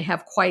it's going to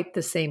have quite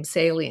the same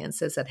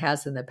salience as it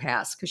has in the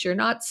past, because you're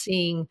not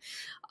seeing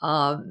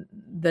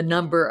the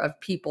number of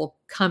people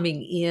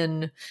coming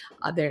in.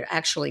 They're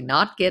actually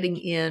not getting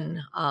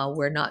in.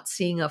 We're not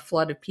seeing a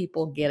flood of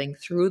people getting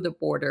through the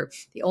border.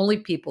 The only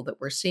people that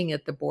we're seeing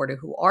at the border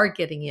who are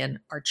getting in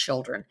are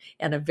children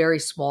and a very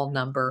small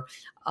number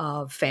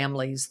of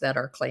families that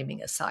are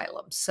claiming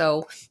asylum.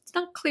 So it's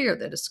not clear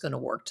that it's going to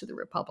work to the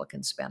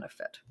Republicans'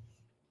 benefit.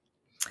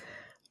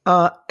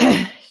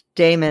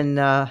 Damon,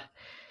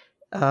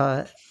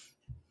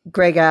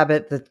 Greg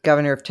Abbott, the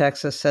governor of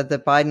Texas, said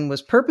that Biden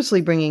was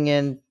purposely bringing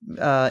in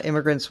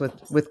immigrants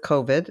with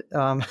COVID.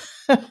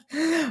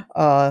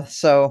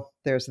 So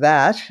there's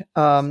that.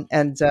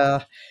 And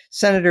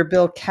Senator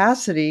Bill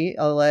Cassidy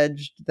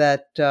alleged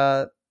that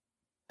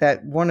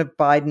that one of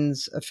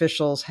Biden's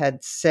officials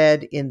had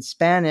said in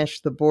Spanish,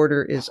 the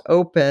border is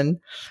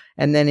open,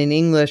 and then in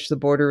English, the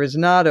border is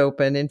not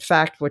open. In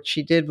fact, what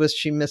she did was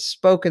she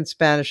misspoke in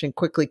Spanish and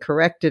quickly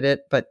corrected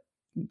it, but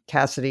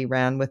Cassidy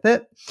ran with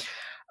it.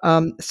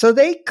 So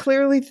they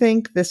clearly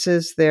think this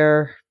is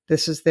their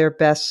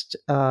best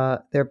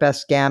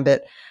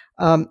gambit.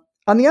 On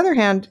the other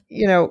hand,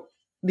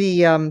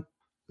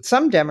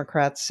 some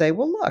Democrats say,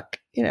 well, look,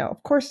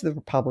 of course the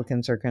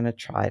Republicans are going to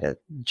try to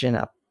gin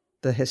up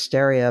the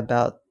hysteria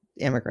about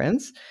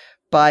immigrants,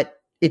 but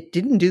it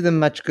didn't do them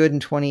much good in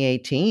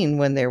 2018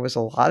 when there was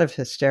a lot of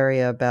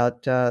hysteria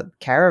about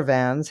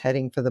caravans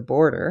heading for the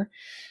border.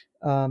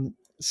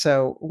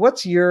 So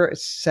what's your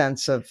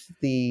sense of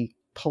the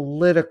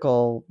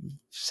political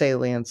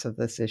salience of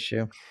this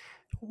issue?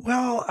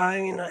 Well,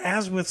 I mean,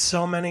 as with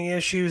so many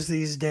issues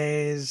these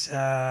days,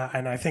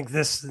 and I think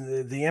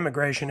the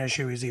immigration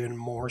issue is even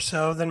more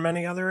so than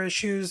many other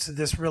issues,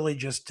 this really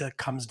just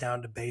comes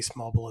down to base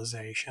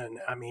mobilization.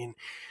 I mean,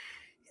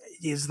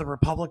 is the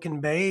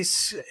Republican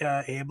base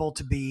able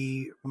to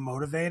be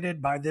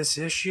motivated by this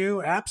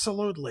issue?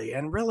 Absolutely.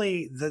 And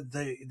really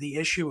the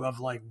issue of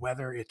like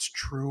whether it's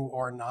true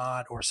or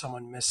not, or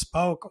someone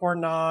misspoke or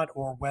not,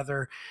 or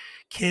whether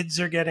kids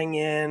are getting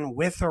in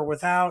with or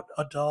without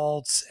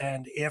adults,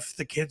 and if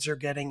the kids are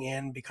getting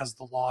in because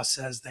the law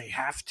says they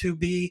have to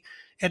be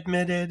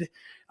admitted.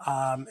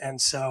 And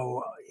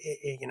so,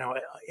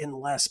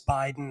 unless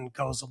Biden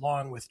goes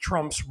along with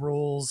Trump's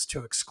rules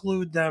to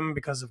exclude them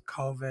because of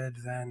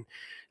COVID, then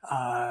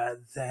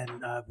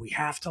we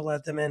have to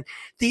let them in.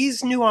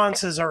 These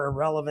nuances are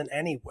irrelevant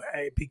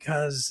anyway,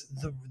 because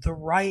the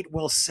right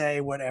will say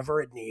whatever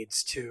it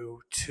needs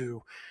to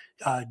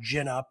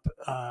gin up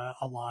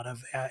a lot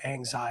of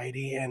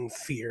anxiety and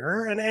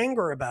fear and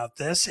anger about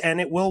this, and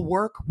it will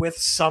work with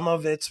some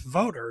of its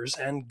voters.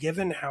 And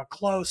given how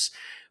close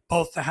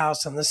both the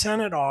House and the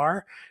Senate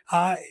are,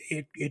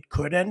 it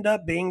could end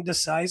up being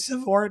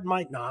decisive, or it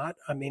might not.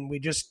 I mean,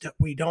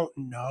 we don't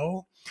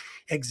know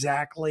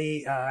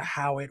exactly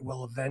how it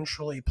will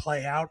eventually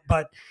play out.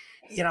 But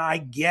I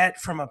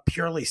get from a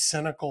purely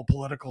cynical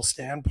political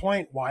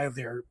standpoint why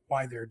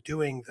they're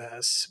doing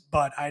this,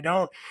 but I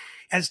don't.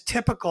 As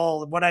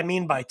typical, what I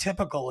mean by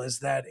typical is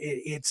that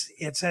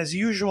it's as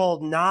usual,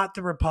 not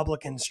the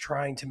Republicans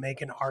trying to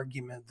make an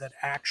argument that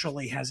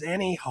actually has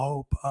any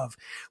hope of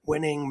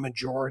winning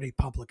majority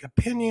public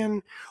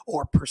opinion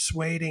or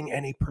persuading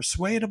any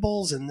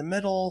persuadables in the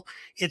middle.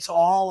 It's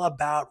all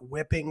about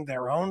whipping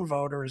their own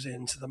voters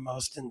into the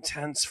most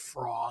intense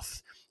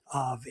froth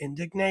of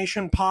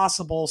indignation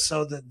possible,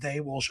 so that they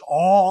will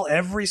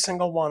every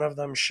single one of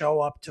them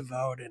show up to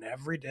vote in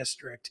every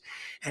district,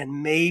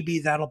 and maybe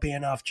that'll be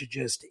enough to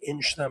just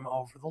inch them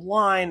over the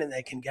line and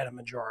they can get a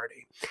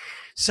majority.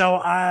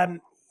 So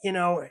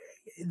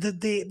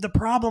the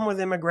problem with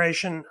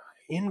immigration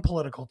in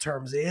political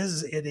terms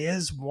is it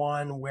is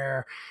one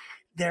where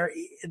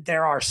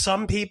there are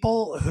some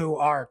people who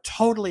are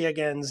totally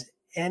against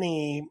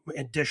any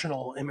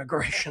additional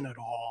immigration at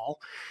all.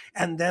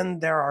 And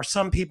then there are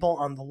some people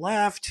on the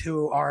left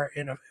who are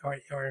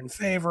in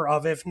favor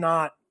of, if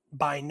not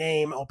by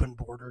name, open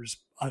borders,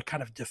 a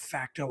kind of de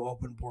facto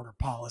open border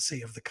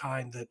policy of the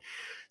kind that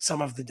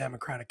some of the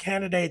Democratic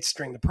candidates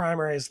during the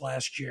primaries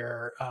last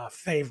year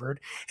favored.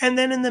 And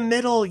then in the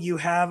middle, you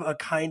have a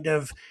kind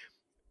of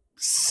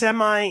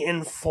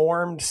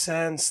semi-informed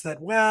sense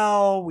that,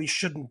 well, we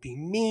shouldn't be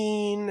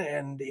mean,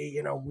 and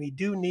we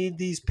do need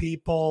these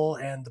people,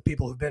 and the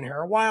people who've been here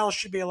a while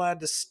should be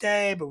allowed to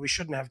stay, but we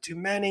shouldn't have too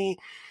many.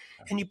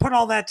 And you put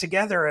all that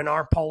together in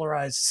our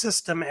polarized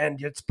system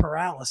and its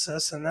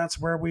paralysis, and that's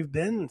where we've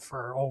been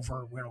for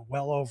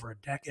well over a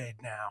decade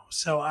now.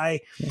 So I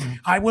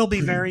will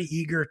be very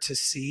eager to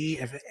see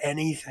if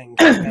anything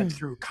can get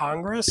through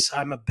Congress.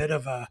 I'm a bit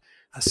of a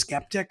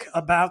skeptic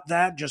about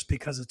that just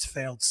because it's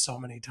failed so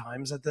many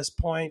times at this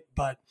point.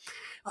 But,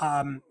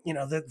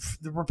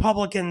 the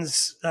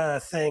Republicans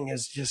thing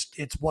is just,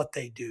 it's what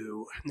they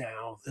do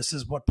now. This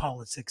is what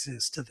politics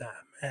is to them.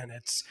 And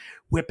it's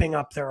whipping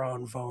up their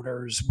own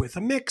voters with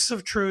a mix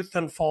of truth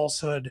and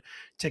falsehood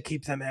to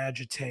keep them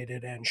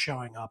agitated and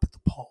showing up at the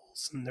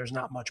polls. And there's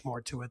not much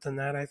more to it than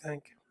that, I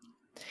think.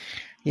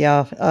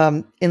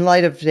 Yeah. In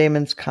light of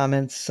Damon's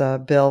comments,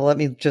 Bill, let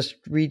me just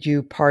read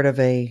you part of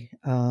a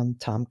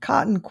Tom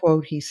Cotton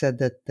quote. He said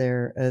that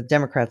their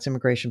Democrats'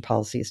 immigration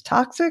policy is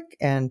toxic.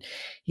 And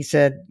he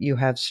said, you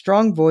have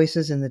strong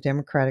voices in the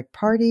Democratic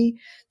Party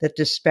that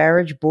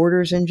disparage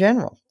borders in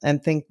general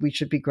and think we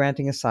should be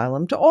granting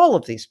asylum to all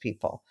of these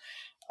people.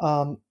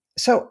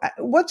 So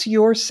what's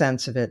your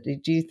sense of it?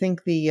 Do you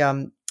think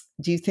the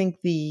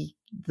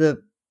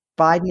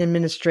Biden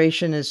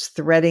administration is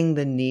threading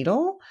the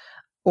needle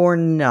or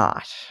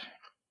not?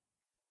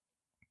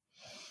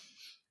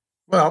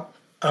 Well,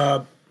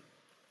 let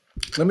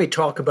me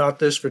talk about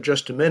this for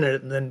just a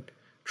minute and then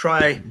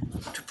try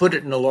to put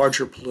it in a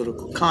larger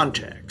political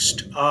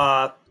context.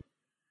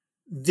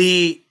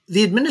 The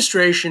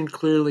administration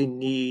clearly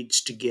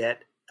needs to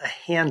get a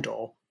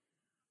handle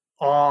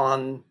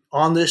on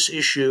this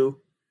issue,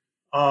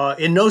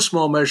 in no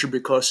small measure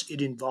because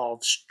it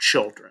involves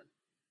children.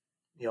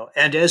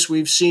 And as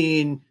we've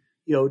seen,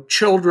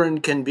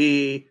 children can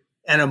be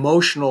an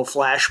emotional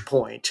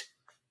flashpoint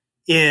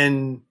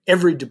in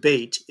every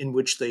debate in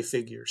which they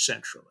figure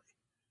centrally.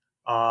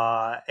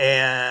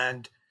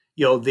 And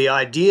the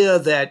idea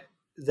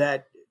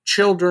that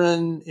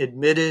children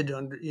admitted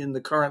in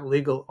the current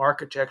legal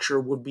architecture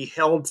would be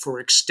held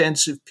for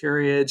extensive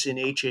periods in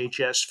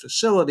HHS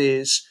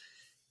facilities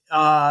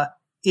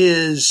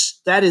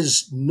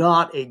is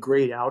not a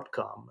great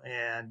outcome.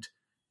 And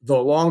the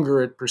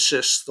longer it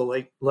persists,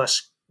 the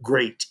less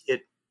great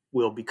it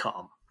will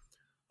become.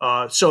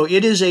 So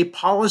it is a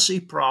policy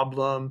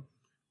problem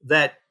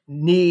that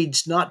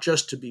needs not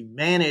just to be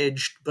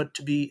managed, but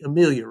to be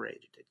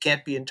ameliorated. It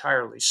can't be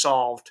entirely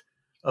solved,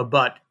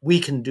 but we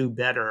can do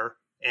better,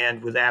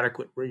 and with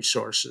adequate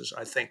resources,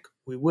 I think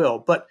we will.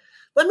 But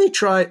let me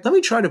try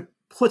to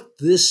put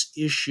this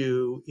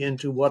issue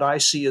into what I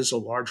see as a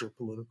larger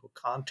political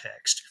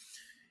context.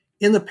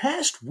 In the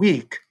past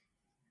week,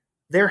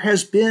 there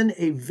has been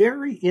a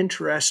very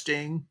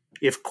interesting,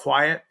 if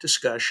quiet,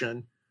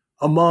 discussion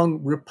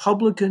among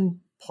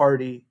Republican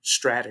Party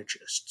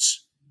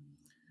strategists,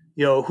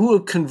 who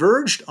have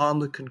converged on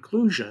the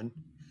conclusion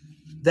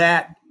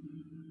that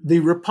the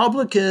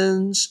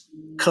Republicans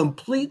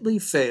completely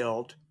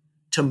failed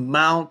to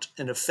mount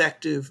an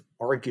effective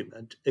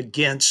argument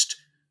against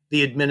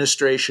the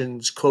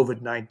administration's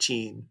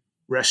COVID-19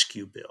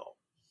 rescue bill.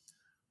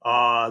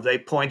 They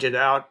pointed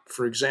out,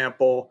 for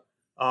example,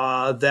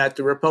 that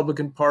the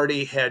Republican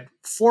Party had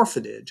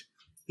forfeited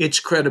its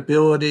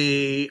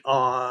credibility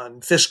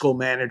on fiscal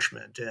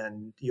management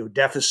and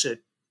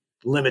deficit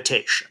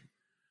limitation.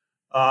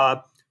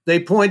 They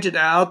pointed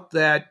out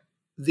that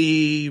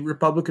the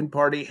Republican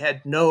Party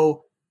had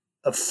no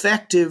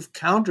effective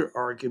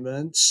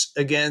counter-arguments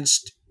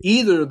against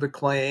either the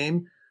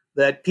claim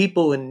that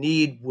people in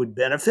need would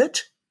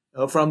benefit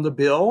from the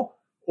bill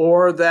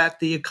or that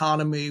the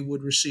economy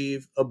would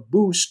receive a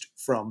boost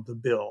from the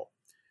bill.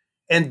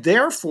 And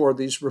therefore,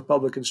 these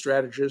Republican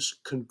strategists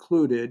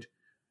concluded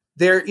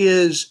there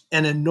is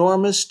an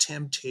enormous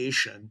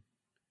temptation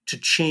to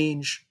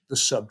change the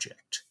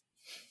subject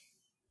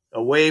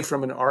away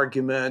from an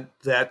argument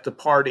that the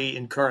party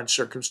in current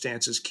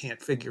circumstances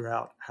can't figure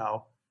out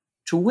how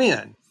to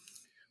win.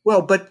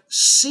 Well, but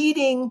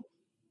ceding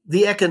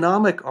the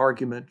economic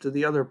argument to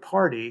the other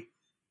party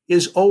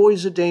is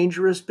always a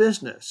dangerous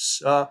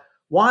business.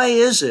 Why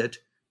is it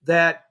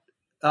that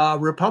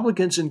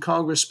Republicans in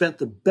Congress spent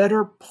the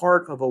better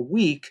part of a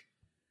week,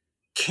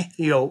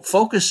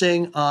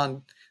 focusing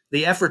on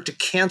the effort to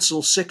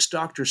cancel 6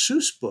 Dr.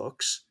 Seuss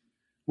books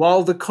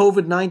while the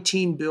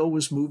COVID-19 bill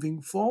was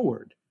moving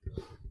forward?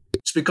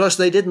 It's because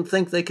they didn't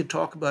think they could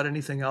talk about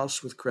anything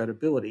else with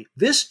credibility.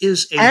 This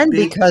is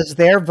because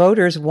their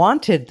voters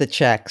wanted the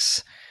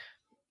checks.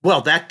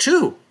 Well, that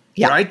too,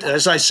 yeah. Right?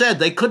 As I said,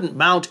 they couldn't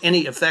mount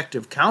any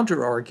effective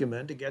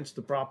counter-argument against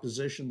the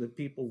proposition that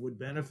people would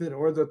benefit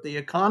or that the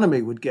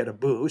economy would get a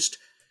boost.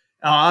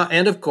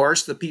 And of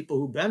course, the people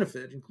who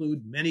benefit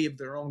include many of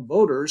their own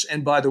voters.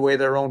 And by the way,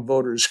 their own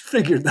voters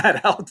figured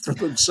that out for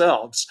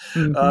themselves.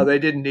 Mm-hmm. They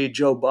didn't need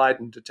Joe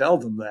Biden to tell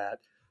them that.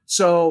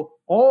 So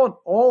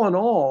all in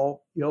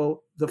all,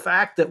 the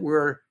fact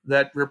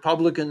that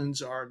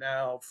Republicans are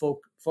now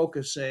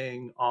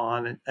focusing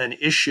on an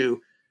issue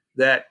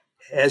that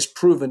has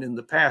proven in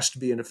the past to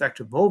be an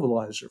effective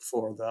mobilizer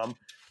for them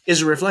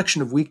is a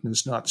reflection of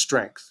weakness, not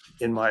strength,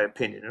 in my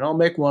opinion. And I'll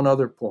make one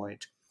other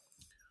point.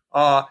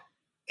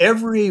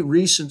 Every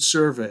recent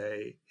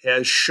survey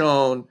has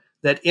shown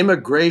that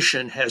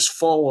immigration has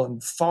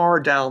fallen far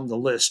down the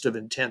list of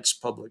intense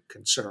public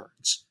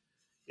concerns.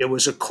 It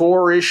was a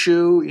core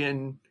issue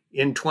in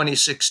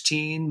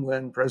 2016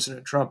 when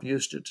President Trump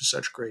used it to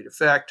such great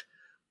effect.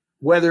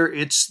 Whether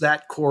it's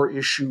that core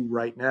issue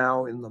right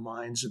now in the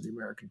minds of the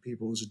American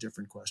people is a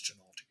different question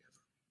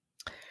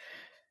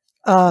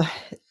altogether.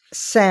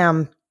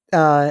 Sam,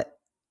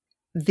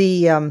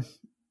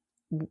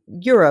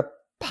 you're a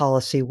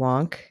policy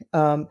wonk,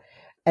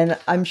 and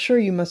I'm sure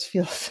you must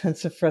feel a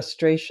sense of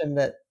frustration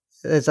that,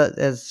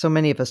 as so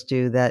many of us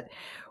do, that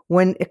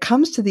when it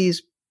comes to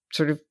these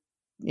sort of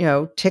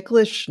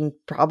ticklish and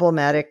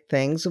problematic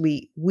things,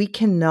 we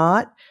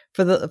cannot,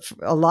 for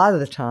a lot of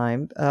the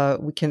time,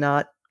 we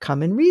cannot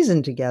come and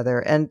reason together.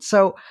 And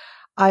so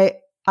I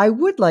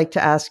would like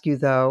to ask you,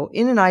 though,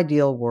 in an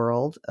ideal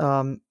world,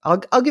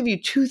 I'll give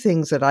you two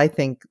things that I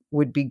think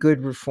would be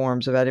good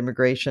reforms about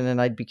immigration, and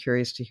I'd be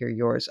curious to hear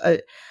yours.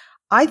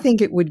 I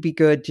think it would be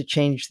good to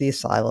change the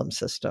asylum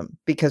system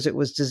because it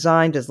was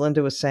designed, as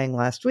Linda was saying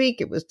last week,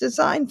 it was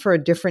designed for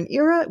a different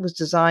era. It was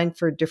designed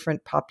for a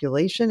different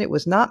population. It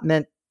was not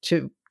meant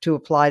to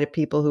apply to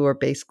people who are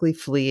basically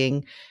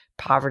fleeing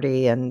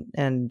poverty and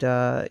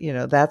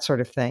that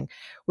sort of thing,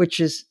 which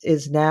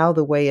is now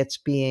the way it's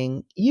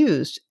being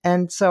used.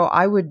 And so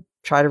I would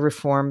try to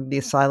reform the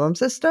asylum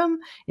system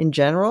in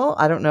general.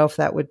 I don't know if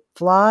that would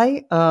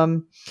fly,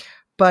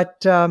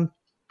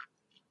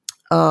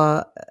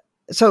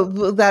 so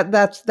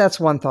that's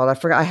one thought. I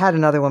forgot. I had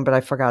another one, but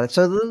I forgot it.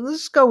 So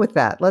let's go with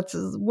that.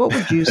 What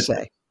would you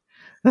say?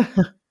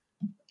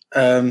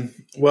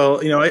 Well,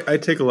 I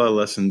take a lot of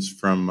lessons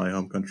from my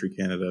home country,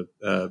 Canada,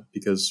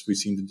 because we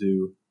seem to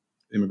do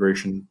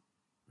immigration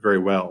very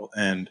well,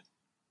 and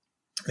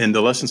the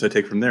lessons I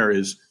take from there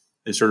is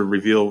sort of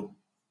reveal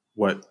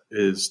what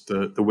is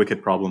the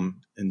wicked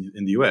problem in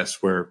the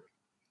U.S., where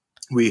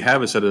we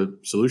have a set of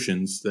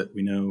solutions that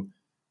we know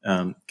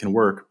can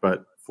work,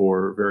 but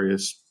for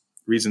various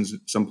reasons,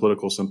 some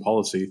political, some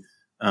policy,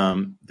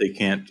 they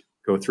can't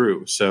go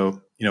through.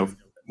 So,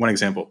 one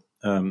example,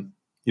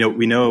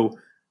 we know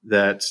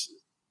that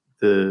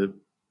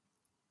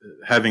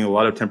having a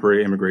lot of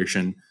temporary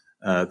immigration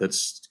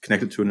that's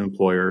connected to an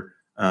employer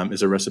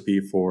is a recipe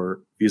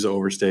for visa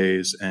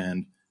overstays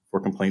and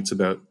for complaints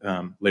about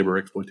labor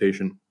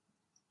exploitation.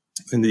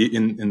 In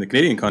the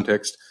Canadian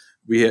context,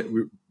 we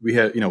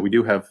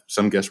do have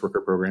some guest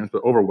worker programs,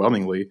 but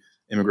overwhelmingly,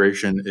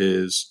 immigration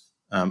is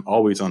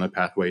always on a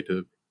pathway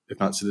to, if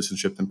not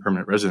citizenship, then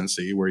permanent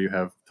residency, where you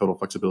have total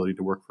flexibility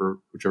to work for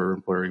whichever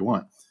employer you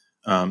want.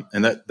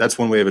 And that's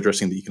one way of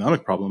addressing the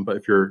economic problem. But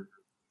if you're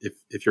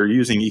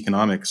using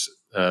economics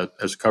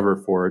as cover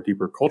for a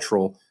deeper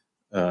cultural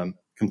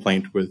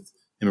complaint with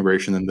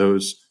immigration, then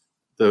those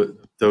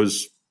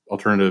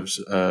alternatives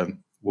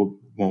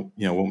won't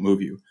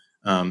move you.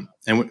 And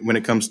when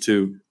it comes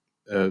to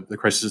the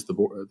crisis at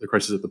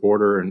the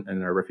border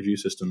and our refugee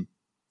system,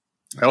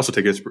 I also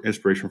take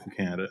inspiration from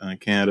Canada.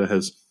 Canada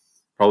has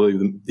probably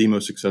the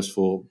most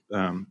successful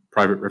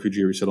private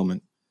refugee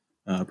resettlement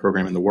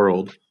program in the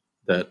world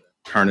that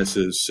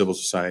harnesses civil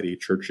society,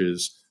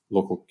 churches,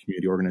 local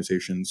community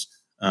organizations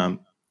to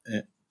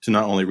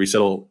not only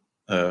resettle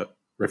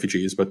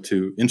refugees, but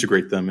to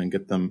integrate them and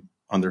get them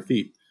on their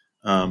feet.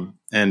 And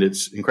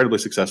it's incredibly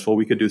successful.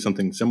 We could do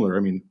something similar. I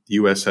mean, the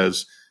U.S.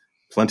 has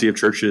plenty of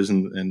churches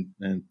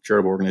and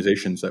charitable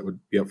organizations that would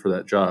be up for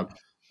that job.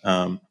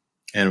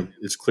 And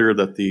it's clear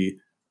that the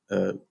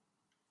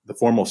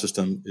formal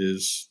system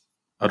is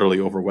utterly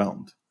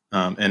overwhelmed,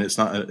 and it's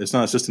not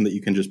a system that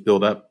you can just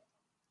build up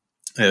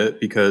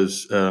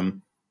because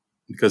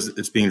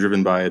it's being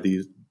driven by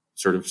these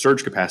sort of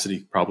surge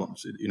capacity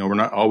problems. We're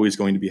not always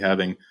going to be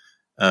having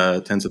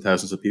tens of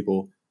thousands of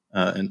people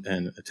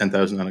and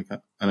 10,000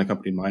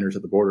 unaccompanied minors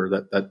at the border.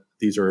 That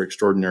these are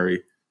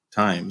extraordinary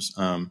times,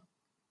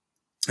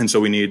 and so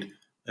we need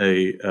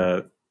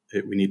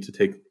to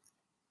take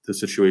the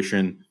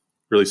situation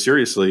really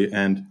seriously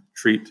and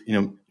treat,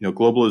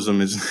 globalism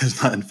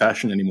is not in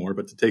fashion anymore,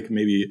 but to take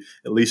maybe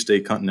at least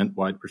a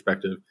continent-wide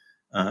perspective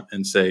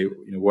and say,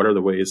 what are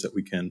the ways that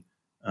we can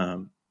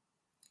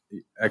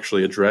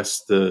actually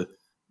address the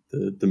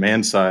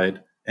demand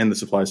side and the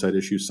supply side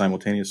issues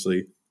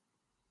simultaneously,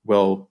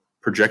 while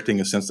projecting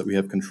a sense that we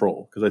have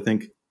control. Because I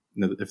think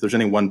if there's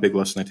any one big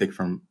lesson I take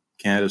from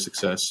Canada's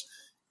success,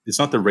 it's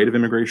not the rate of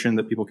immigration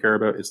that people care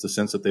about; it's the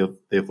sense that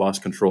they've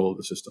lost control of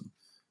the system.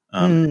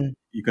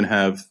 You can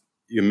have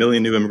a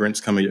million new immigrants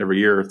coming every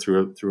year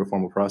through a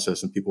formal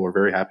process, and people are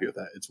very happy with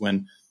that. It's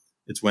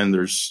when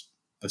there's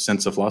a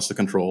sense of loss of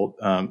control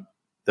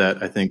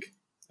that I think,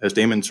 as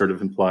Damon sort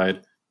of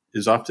implied,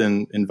 is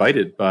often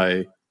invited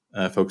by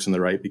folks on the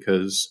right,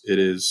 because it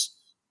is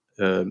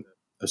a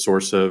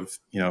source of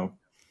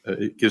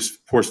it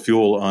pours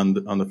fuel on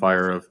the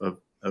fire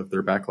of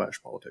their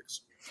backlash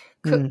politics.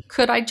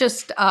 Could I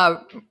just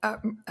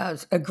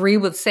agree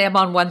with Sam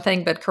on one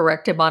thing, but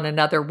correct him on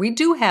another? We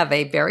do have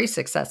a very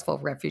successful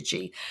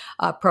refugee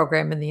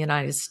program in the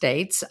United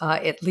States,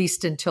 at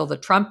least until the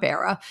Trump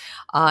era.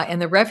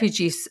 And the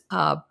refugees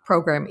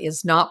program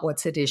is not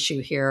what's at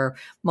issue here.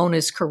 Mona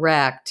is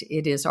correct.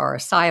 It is our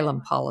asylum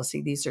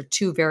policy. These are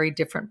two very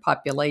different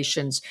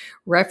populations.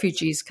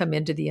 Refugees come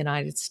into the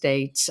United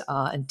States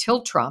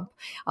until Trump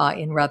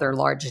in rather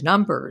large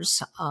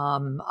numbers,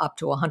 up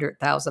to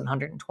 100,000,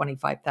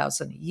 125,000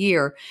 a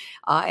year,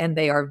 and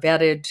they are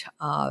vetted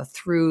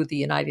through the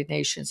United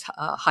Nations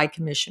High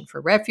Commission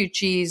for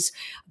Refugees.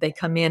 They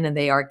come in and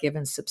they are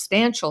given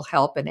substantial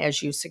help, and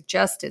as you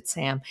suggested,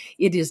 Sam,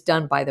 it is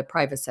done by the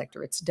private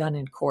sector. It's done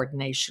in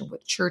coordination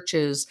with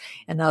churches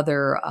and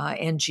other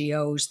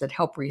NGOs that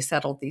help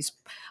resettle these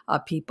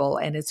people,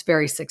 and it's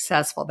very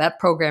successful. That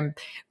program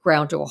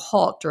ground to a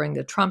halt during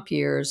the Trump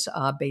years,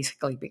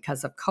 basically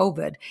because of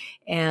COVID,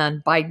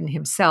 and Biden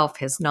himself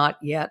has not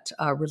yet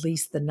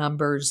released the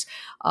numbers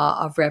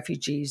of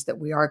refugees that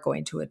we are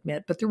going to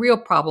admit. But the real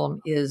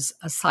problem is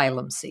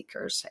asylum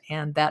seekers,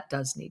 and that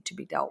does need to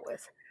be dealt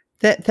with.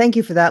 Thank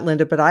you for that,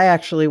 Linda. But I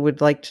actually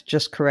would like to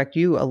just correct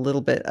you a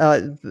little bit.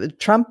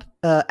 Trump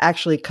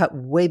actually cut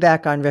way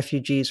back on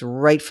refugees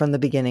right from the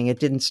beginning. It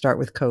didn't start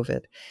with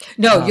COVID.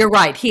 No, you're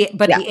right. He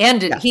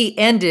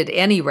ended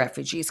any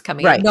refugees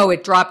coming in. No,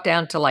 it dropped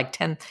down to like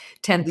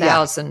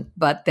 10,000,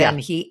 but then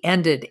he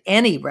ended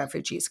any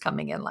refugees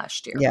coming in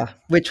last year. Yeah,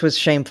 which was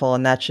shameful,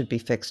 and that should be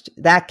fixed.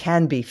 That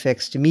can be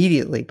fixed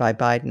immediately by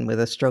Biden with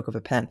a stroke of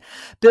a pen.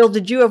 Bill,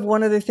 did you have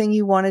one other thing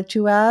you wanted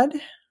to add?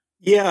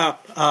 Yeah,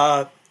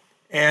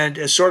 and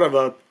as sort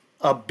of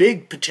a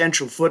big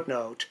potential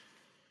footnote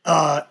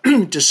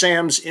to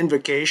Sam's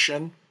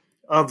invocation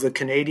of the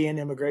Canadian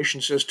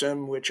immigration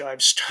system, which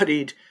I've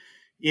studied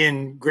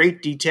in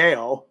great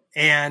detail,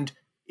 and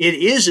it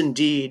is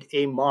indeed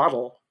a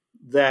model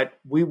that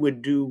we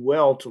would do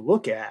well to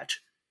look at,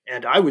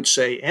 and I would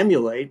say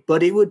emulate,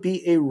 but it would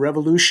be a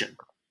revolution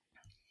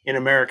in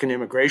American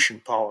immigration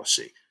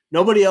policy.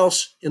 Nobody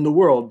else in the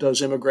world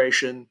does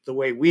immigration the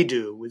way we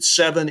do, with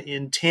 7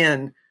 in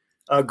 10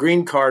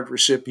 green card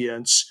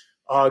recipients,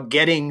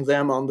 getting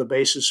them on the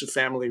basis of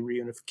family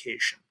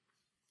reunification.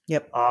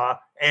 Yep.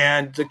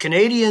 And the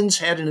Canadians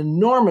had an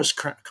enormous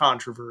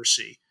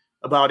controversy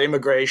about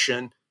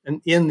immigration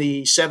in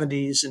the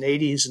 70s and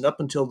 80s and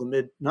up until the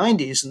mid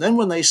 90s. And then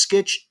when they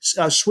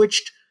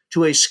switched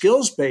to a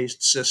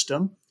skills-based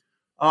system,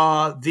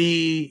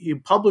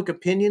 the public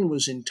opinion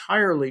was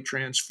entirely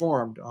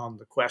transformed on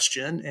the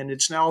question, and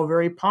it's now a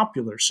very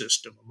popular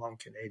system among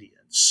Canadians.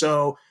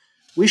 So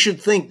we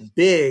should think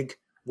big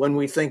when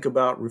we think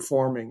about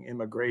reforming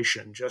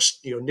immigration.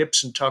 Just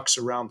nips and tucks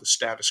around the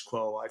status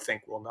quo, I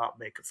think, will not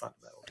make a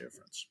fundamental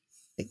difference.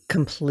 I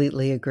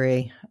completely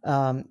agree,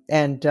 and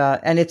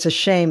it's a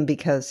shame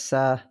because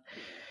that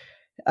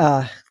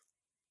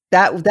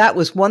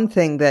was one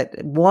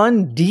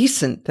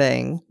decent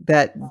thing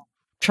that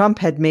Trump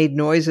had made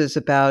noises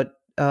about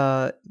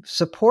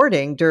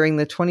supporting during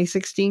the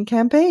 2016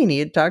 campaign. He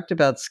had talked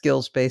about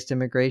skills-based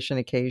immigration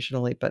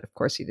occasionally, but of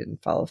course he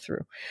didn't follow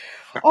through.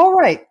 All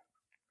right.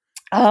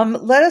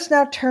 Let us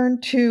now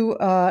turn to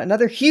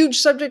another huge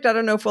subject. I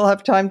don't know if we'll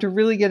have time to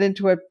really get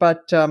into it,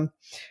 but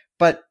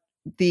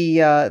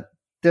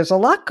there's a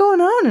lot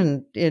going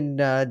on in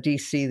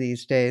DC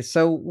these days.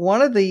 So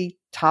one of the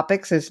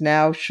topics is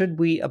now, should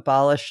we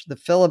abolish the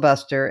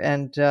filibuster?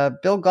 And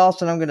Bill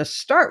Galston, I'm going to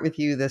start with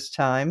you this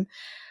time.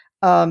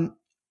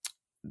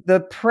 The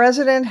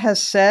president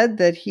has said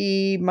that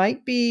he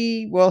might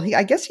be,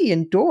 I guess he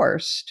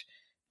endorsed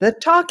the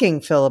talking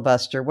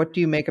filibuster. What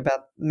do you make of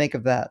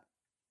that?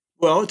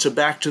 Well, it's a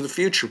Back to the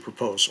Future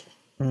proposal.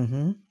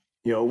 Mm-hmm.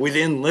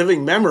 Within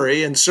living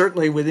memory, and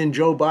certainly within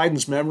Joe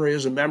Biden's memory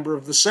as a member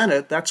of the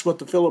Senate, that's what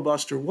the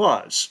filibuster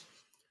was.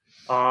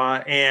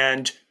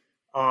 And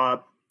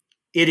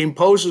it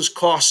imposes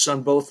costs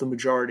on both the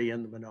majority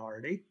and the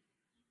minority.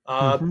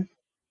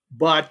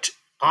 But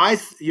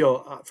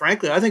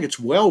frankly, I think it's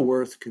well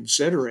worth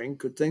considering.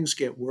 Could things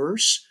get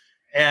worse?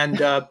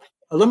 And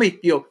let me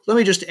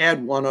just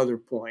add one other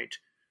point.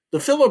 The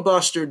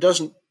filibuster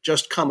doesn't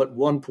just come at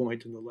one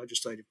point in the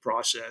legislative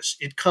process.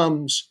 It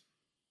comes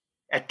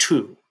at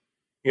two.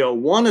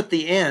 One at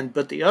the end,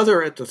 but the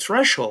other at the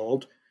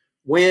threshold,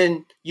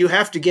 when you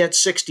have to get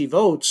 60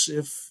 votes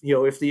if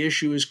the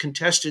issue is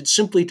contested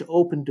simply to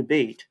open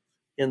debate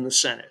in the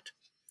Senate.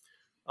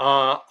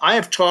 I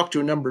have talked to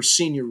a number of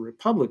senior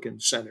Republican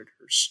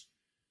senators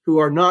who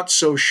are not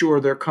so sure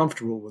they're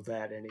comfortable with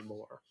that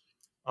anymore.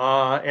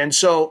 And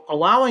so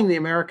allowing the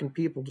American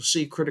people to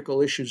see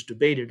critical issues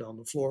debated on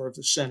the floor of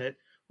the Senate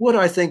would,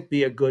 I think,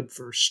 be a good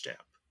first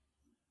step.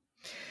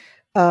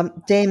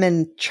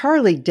 Damon,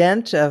 Charlie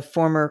Dent, a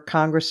former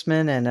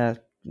congressman and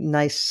a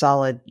nice,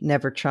 solid,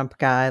 never Trump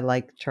guy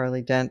like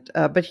Charlie Dent,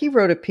 but he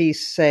wrote a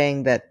piece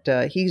saying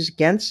that he's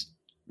against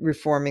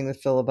reforming the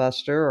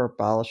filibuster or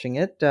abolishing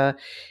it.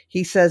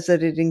 He says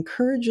that it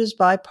encourages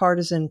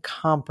bipartisan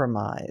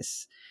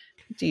compromise.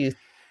 What do you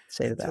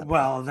say to that?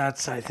 Well,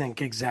 that's, I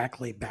think,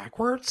 exactly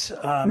backwards.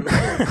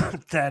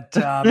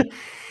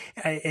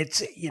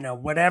 It's,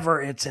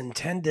 whatever its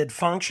intended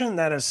function,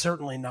 that is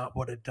certainly not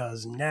what it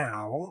does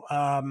now.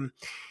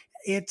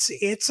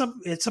 It's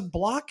a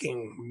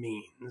blocking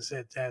means,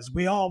 as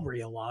we all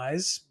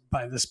realize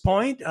by this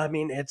point. I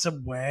mean, it's a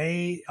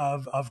way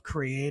of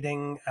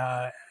creating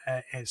a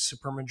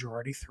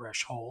supermajority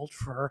threshold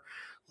for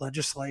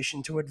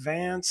legislation to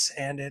advance,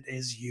 and it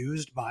is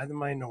used by the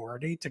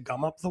minority to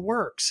gum up the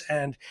works.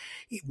 And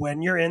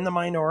when you're in the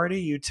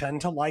minority, you tend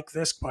to like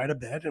this quite a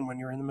bit, and when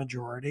you're in the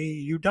majority,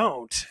 you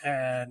don't.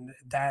 And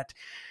that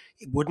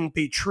wouldn't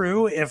be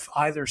true if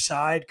either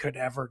side could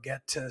ever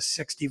get to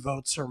 60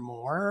 votes or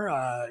more.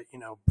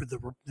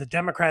 The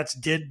Democrats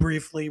did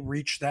briefly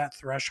reach that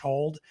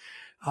threshold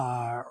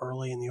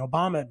early in the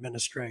Obama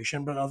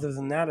administration, but other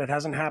than that, it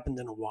hasn't happened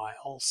in a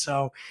while.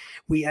 So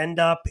we end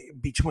up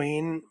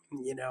between,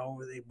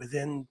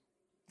 within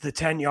the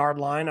 10-yard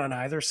line on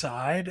either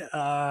side,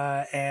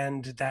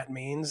 and that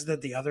means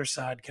that the other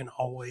side can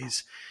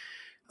always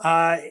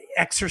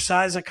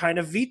exercise a kind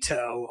of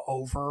veto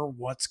over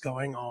what's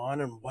going on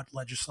and what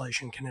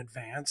legislation can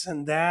advance,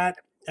 and that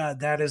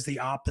is the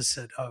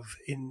opposite of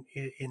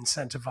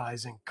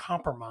incentivizing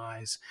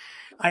compromise.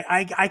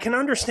 I can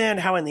understand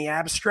how in the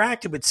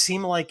abstract it would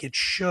seem like it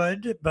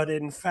should, but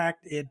in fact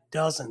it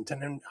doesn't.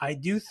 And I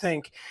do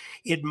think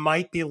it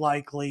might be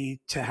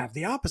likely to have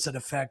the opposite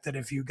effect, that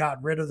if you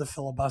got rid of the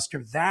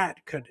filibuster,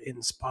 that could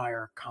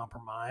inspire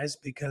compromise,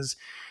 because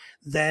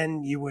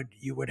then you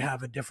would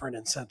have a different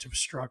incentive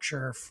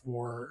structure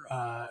for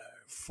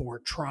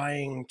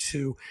trying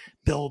to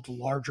build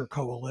larger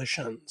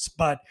coalitions.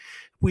 But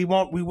we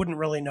wouldn't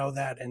really know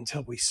that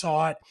until we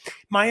saw it.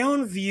 My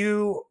own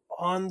view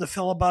on the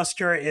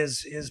filibuster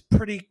is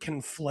pretty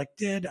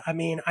conflicted. I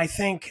mean, I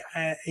think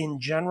in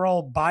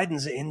general,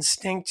 Biden's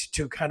instinct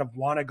to kind of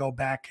want to go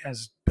back,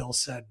 as Bill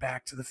said,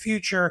 back to the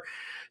future,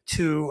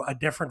 to a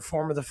different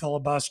form of the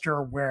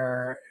filibuster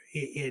where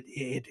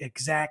it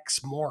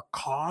exacts more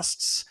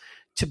costs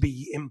to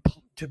be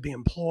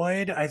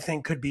employed, I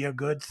think could be a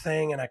good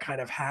thing, and a kind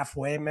of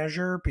halfway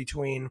measure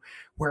between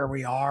where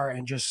we are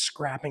and just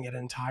scrapping it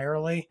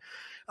entirely.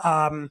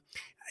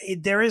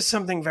 There is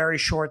something very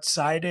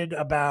short-sighted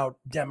about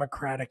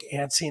Democratic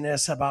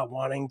antsiness about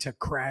wanting to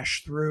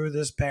crash through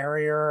this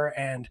barrier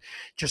and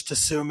just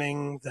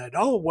assuming that,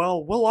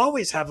 we'll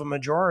always have a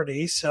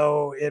majority,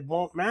 so it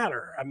won't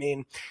matter. I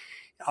mean,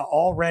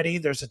 already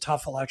there's a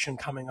tough election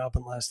coming up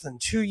in less than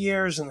 2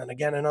 years, and then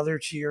again another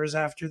 2 years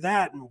after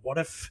that. And what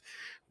if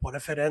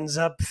it ends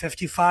up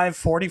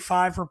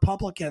 55-45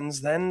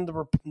 Republicans? Then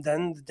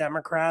the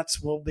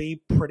Democrats will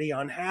be pretty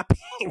unhappy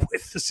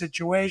with the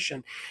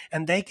situation,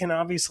 and they can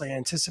obviously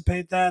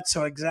anticipate that.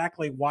 So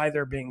exactly why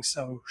they're being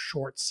so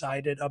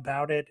short-sighted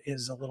about it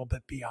is a little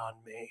bit beyond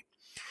me.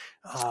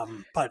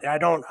 But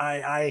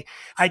I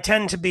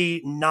tend to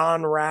be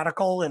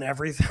non-radical in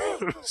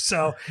everything.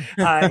 So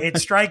it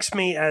strikes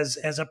me as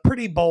a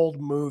pretty bold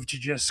move to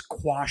just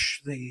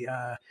quash the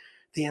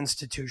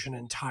institution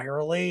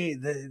entirely.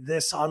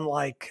 This,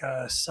 unlike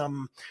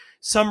some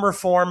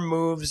reform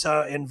moves,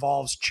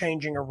 involves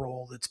changing a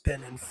rule that's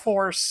been in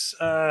force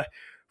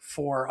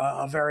for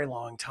a very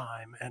long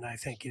time. And I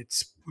think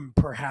it's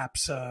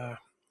perhaps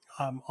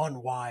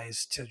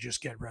unwise to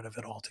just get rid of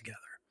it altogether.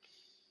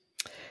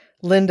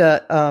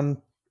 Linda,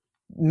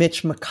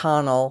 Mitch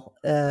McConnell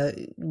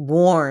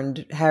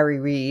warned Harry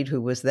Reid,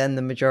 who was then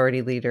the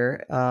majority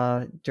leader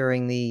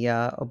during the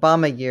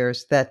Obama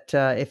years, that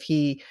if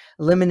he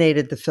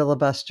eliminated the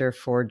filibuster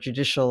for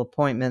judicial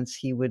appointments,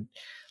 he would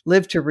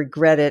live to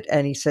regret it.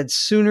 And he said,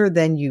 sooner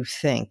than you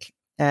think.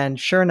 And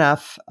sure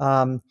enough,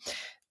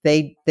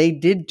 they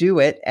did do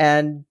it.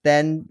 And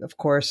then, of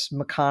course,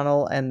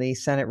 McConnell and the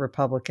Senate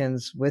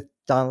Republicans with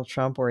Donald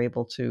Trump were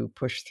able to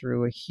push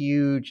through a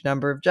huge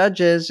number of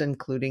judges,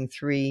 including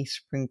 3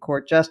 Supreme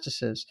Court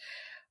justices.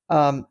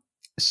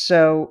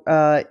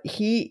 So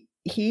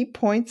he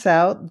points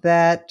out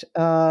that,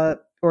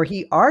 or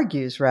he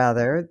argues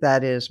rather,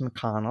 that is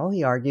McConnell,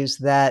 he argues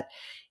that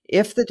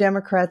if the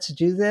Democrats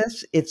do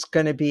this, it's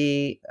going to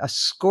be a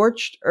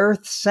scorched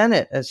earth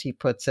Senate, as he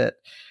puts it,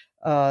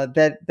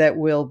 that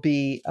will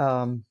be,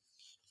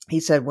 he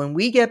said, when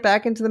we get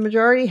back into the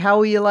majority, how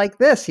will you like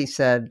this? He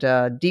said,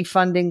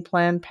 defunding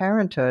Planned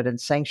Parenthood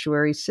and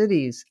sanctuary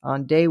cities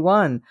on day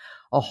one,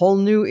 a whole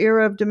new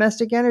era of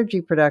domestic energy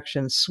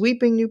production,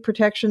 sweeping new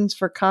protections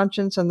for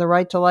conscience and the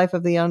right to life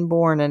of the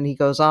unborn. And he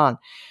goes on.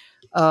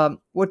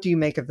 What do you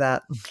make of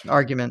that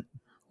argument?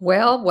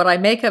 Well, what I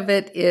make of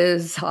it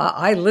is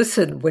I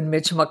listen when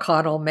Mitch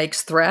McConnell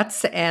makes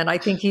threats, and I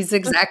think he's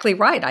exactly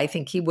right. I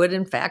think he would,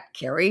 in fact,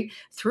 carry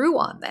through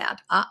on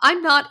that.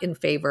 I'm not in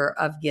favor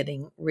of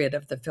getting rid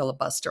of the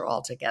filibuster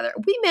altogether.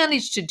 We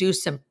managed to do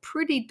some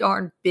pretty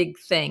darn big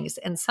things,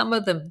 and some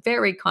of them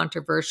very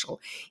controversial,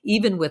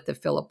 even with the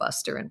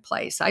filibuster in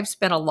place. I've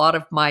spent a lot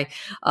of my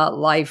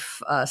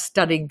life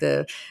studying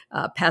the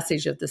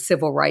passage of the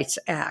Civil Rights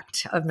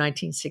Act of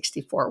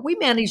 1964. We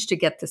managed to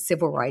get the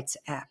Civil Rights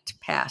Act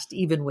passed passed,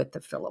 even with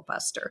the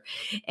filibuster.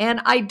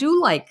 And I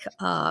do like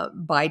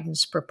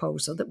Biden's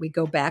proposal that we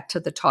go back to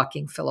the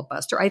talking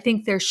filibuster. I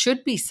think there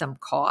should be some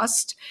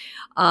cost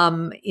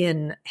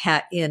in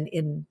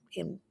having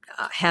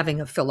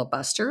a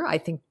filibuster. I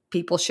think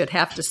people should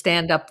have to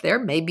stand up there,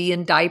 maybe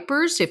in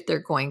diapers, if they're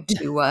going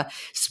to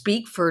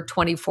speak for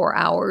 24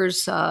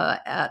 hours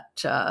at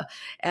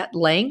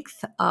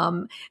length.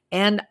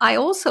 And I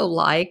also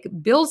like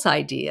Bill's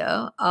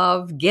idea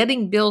of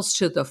getting bills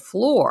to the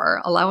floor,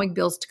 allowing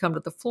bills to come to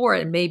the floor,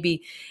 and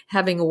maybe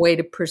having a way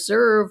to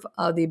preserve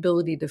the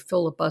ability to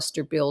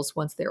filibuster bills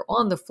once they're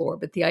on the floor.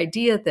 But the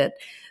idea that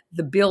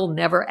the bill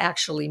never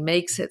actually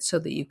makes it so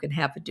that you can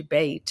have a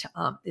debate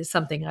is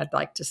something I'd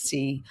like to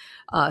see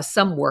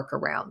some work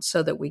around,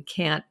 so that we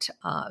can't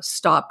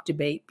stop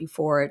debate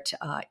before it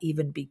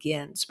even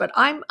begins. But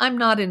I'm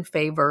not in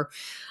favor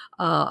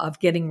of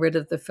getting rid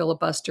of the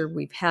filibuster.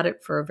 We've had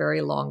it for a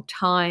very long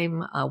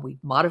time.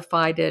 We've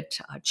modified it,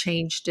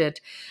 changed it.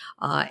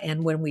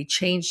 And when we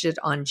changed it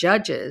on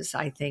judges,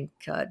 I think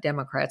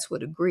Democrats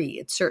would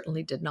agree. It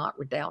certainly did not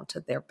redound to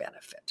their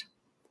benefit.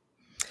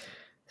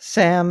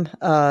 Sam,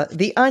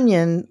 The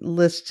Onion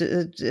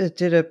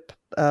did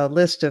a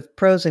list of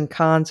pros and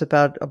cons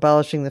about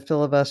abolishing the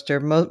filibuster.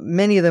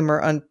 Many of them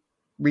are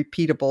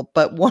unrepeatable,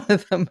 but one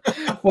of them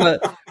was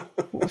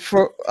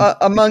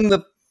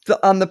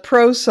on the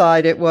pro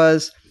side, it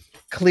was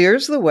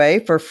clears the way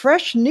for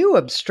fresh new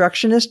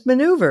obstructionist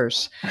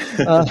maneuvers.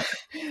 But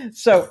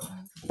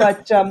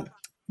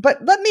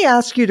let me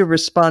ask you to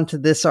respond to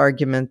this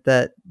argument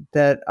that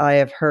I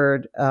have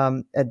heard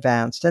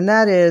advanced, and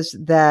that is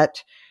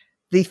that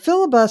the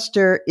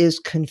filibuster is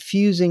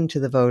confusing to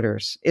the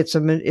voters. It's a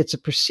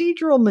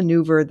procedural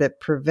maneuver that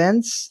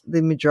prevents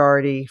the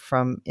majority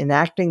from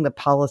enacting the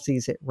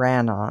policies it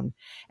ran on.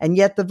 And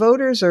yet the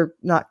voters are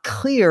not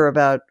clear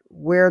about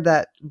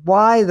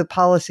why the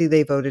policy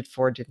they voted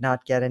for did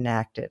not get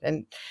enacted.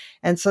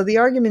 And so the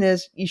argument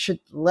is you should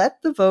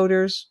let the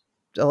voters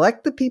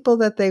elect the people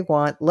that they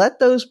want, let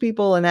those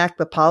people enact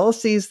the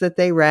policies that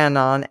they ran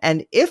on,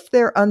 and if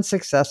they're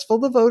unsuccessful,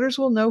 the voters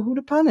will know who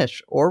to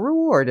punish or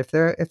reward if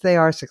they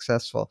are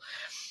successful.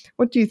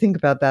 What do you think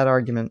about that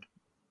argument?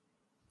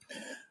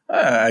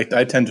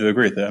 I tend to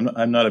agree with that.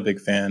 I'm not a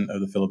big fan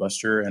of the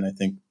filibuster, and I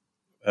think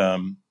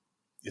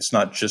it's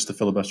not just the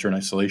filibuster in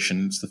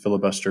isolation. It's the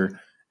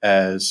filibuster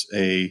as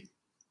a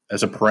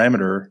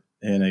parameter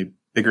in a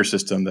bigger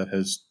system that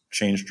has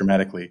changed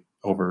dramatically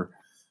over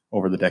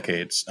the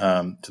decades,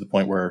 to the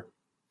point where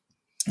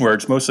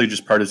it's mostly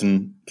just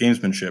partisan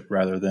gamesmanship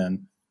rather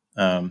than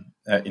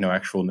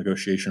actual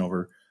negotiation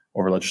over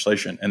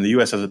legislation. And the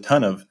U.S. has a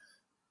ton of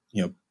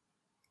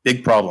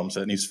big problems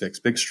that it needs to fix,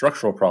 big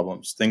structural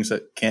problems, things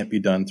that can't be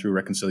done through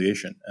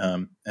reconciliation.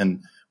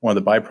 And one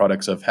of the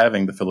byproducts of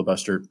having the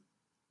filibuster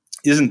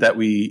isn't that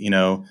we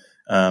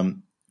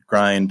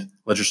grind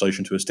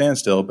legislation to a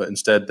standstill, but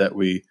instead that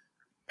we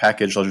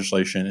package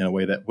legislation in a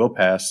way that will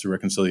pass through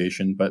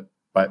reconciliation, but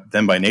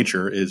by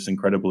nature is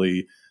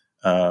incredibly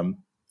suboptimal,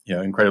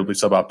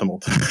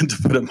 to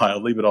put it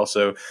mildly, but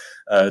also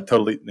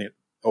totally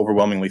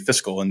overwhelmingly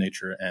fiscal in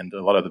nature. And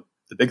a lot of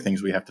the big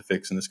things we have to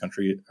fix in this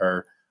country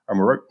are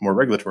more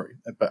regulatory.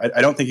 But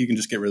I don't think you can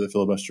just get rid of the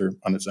filibuster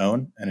on its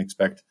own and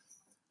expect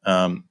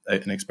a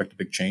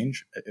big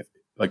change.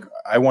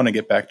 I want to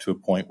get back to a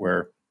point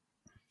where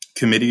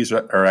committees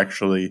are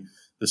actually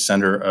the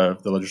center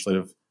of the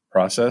legislative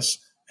process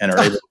and are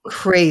able to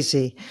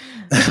crazy.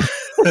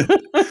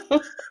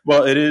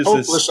 Well, it is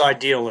hopeless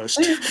idealist.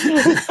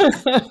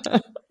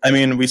 I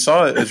mean, we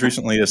saw it as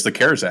recently as the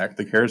CARES Act.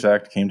 The CARES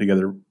Act came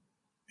together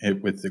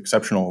with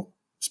exceptional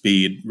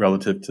speed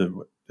relative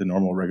to the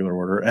normal regular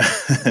order,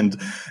 and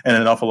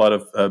an awful lot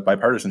of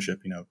bipartisanship.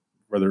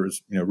 Whether it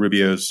was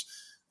Rubio's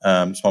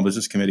Small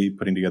Business Committee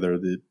putting together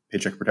the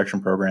Paycheck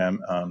Protection Program,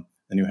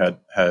 then you had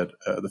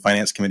the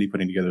Finance Committee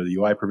putting together the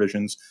UI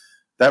provisions.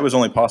 That was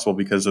only possible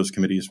because those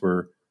committees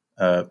were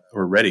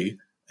ready,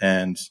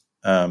 and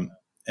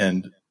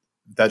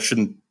that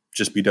shouldn't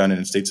just be done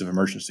in states of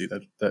emergency.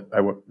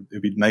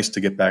 It'd be nice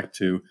to get back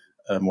to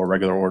a more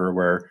regular order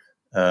where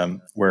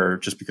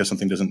just because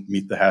something doesn't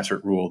meet the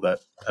Hassert rule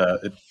that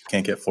it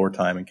can't get floor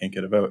time and can't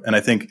get a vote. And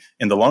I think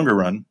in the longer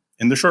run,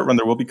 in the short run,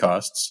 there will be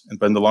costs,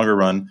 but in the longer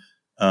run,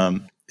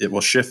 it will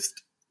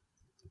shift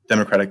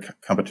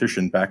democratic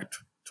competition back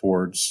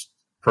towards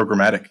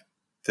programmatic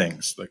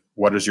things. Like,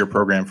 what is your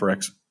program for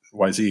X,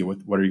 Y, Z?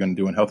 What are you going to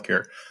do in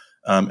healthcare?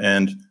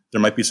 And there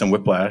might be some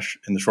whiplash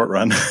in the short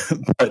run,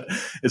 but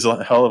it's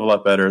a hell of a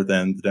lot better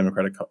than the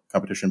democratic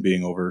competition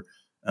being over,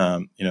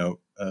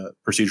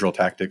 procedural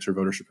tactics or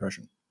voter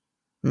suppression.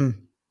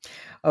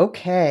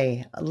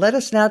 Okay, let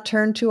us now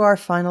turn to our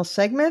final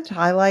segment,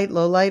 highlight,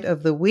 lowlight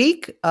of the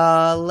week.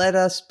 Let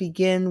us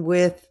begin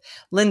with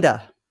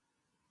Linda.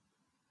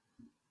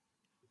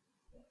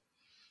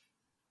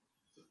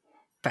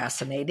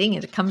 Fascinating.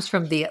 And it comes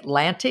from The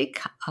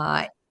Atlantic.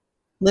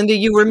 Linda,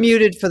 you were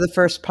muted for the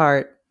first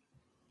part.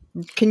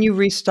 Can you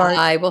restart?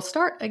 I will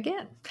start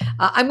again.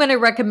 I'm going to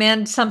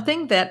recommend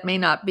something that may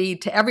not be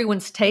to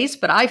everyone's taste,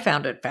 but I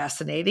found it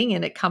fascinating,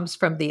 and it comes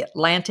from The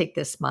Atlantic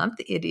this month.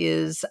 It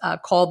is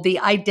called The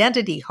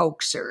Identity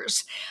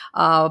Hoaxers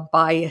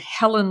by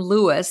Helen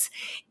Lewis.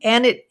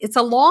 And it's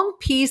a long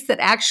piece that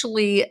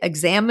actually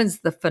examines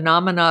the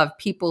phenomena of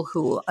people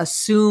who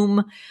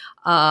assume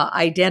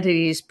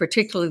identities,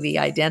 particularly the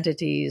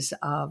identities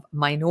of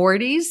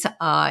minorities,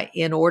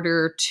 in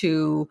order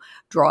to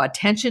draw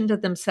attention to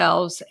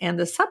themselves. And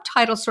the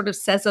subtitle sort of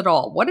says it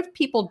all. What if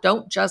people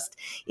don't just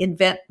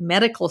invent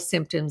medical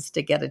symptoms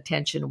to get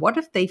attention? What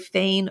if they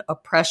feign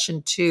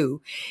oppression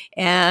too?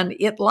 And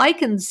it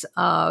likens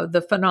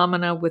the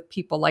phenomena with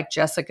people like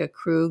Jessica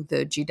Krug,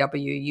 the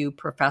GWU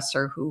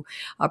professor who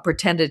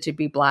pretended to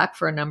be Black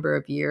for a number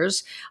of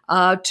years,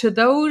 to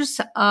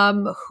those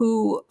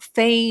who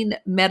feign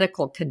medical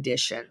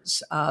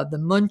conditions, the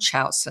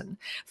Munchausen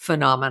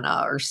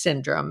phenomena or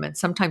syndrome. And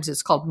sometimes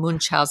it's called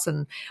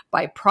Munchausen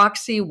by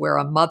proxy, where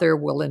a mother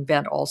will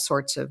invent all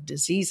sorts of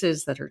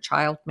diseases that her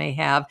child may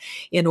have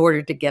in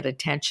order to get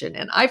attention.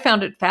 And I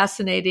found it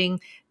fascinating.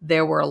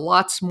 There were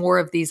lots more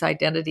of these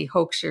identity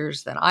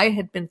hoaxers than I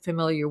had been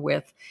familiar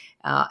with,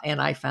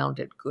 and I found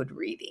it good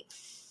reading.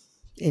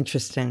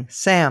 Interesting.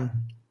 Sam.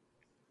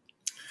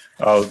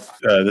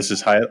 This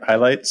is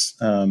highlights.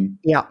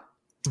 Yeah.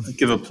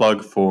 Give a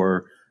plug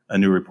for a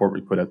new report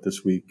we put out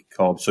this week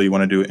called "So You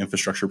Want to Do an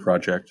Infrastructure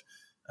Project"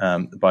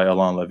 by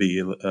Alain Levy.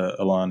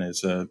 Alain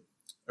is an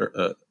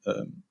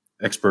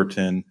expert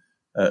in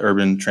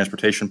urban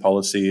transportation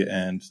policy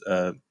and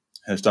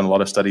has done a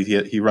lot of studies.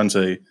 He runs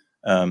a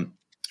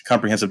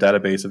comprehensive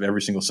database of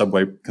every single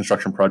subway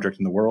construction project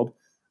in the world.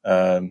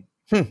 And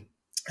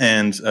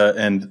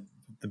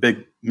the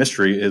big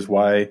mystery is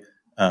why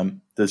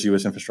does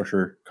U.S.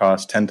 infrastructure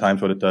cost 10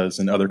 times what it does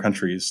in other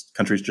countries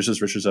just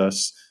as rich as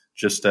us,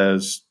 just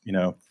as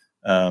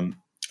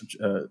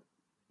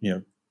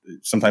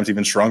sometimes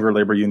even stronger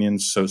labor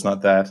unions. So it's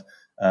not that.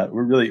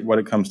 We're really what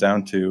it comes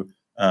down to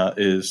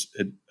is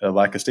a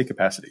lack of state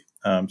capacity.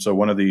 So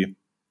one of the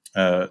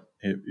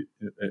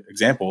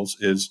examples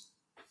is,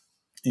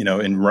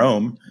 in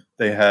Rome,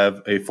 they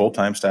have a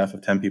full-time staff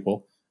of 10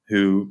 people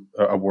who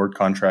award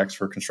contracts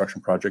for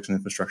construction projects and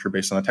infrastructure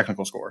based on a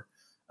technical score.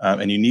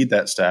 And you need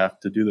that staff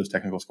to do those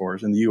technical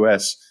scores. In the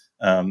U.S.,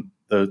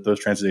 those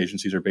transit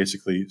agencies are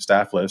basically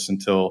staffless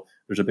until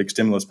there's a big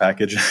stimulus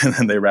package, and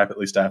then they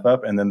rapidly staff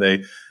up. And then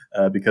they,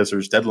 because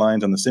there's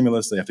deadlines on the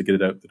stimulus, they have to get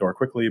it out the door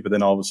quickly. But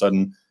then all of a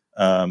sudden,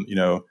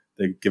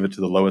 they give it to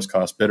the lowest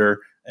cost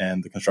bidder,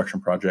 and the construction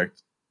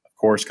project, of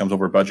course, comes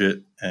over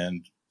budget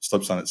and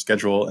slips on its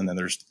schedule. And then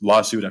there's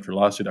lawsuit after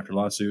lawsuit after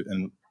lawsuit,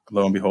 and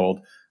lo and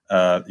behold,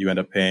 you end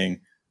up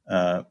paying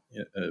 $1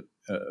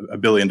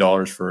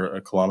 billion for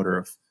a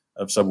kilometer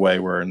of subway,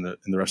 where in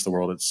the rest of the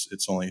world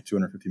it's only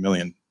 $250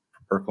 million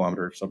per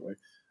kilometer of subway.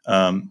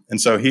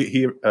 And so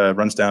he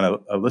runs down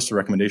a list of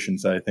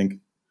recommendations that I think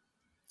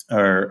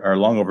are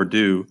long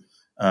overdue.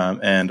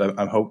 And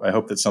I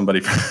hope that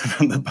somebody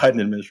from the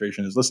Biden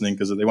administration is listening,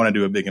 because if they want to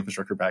do a big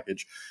infrastructure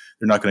package,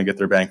 they're not going to get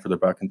their bang for their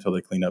buck until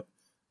they clean up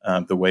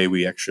the way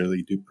we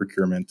actually do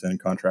procurement and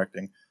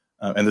contracting.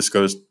 And this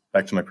goes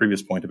back to my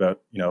previous point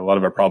about, a lot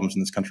of our problems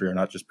in this country are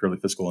not just purely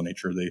fiscal in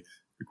nature. They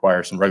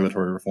require some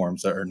regulatory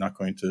reforms that are not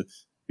going to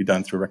be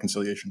done through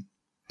reconciliation.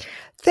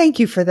 Thank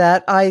you for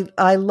that.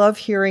 I love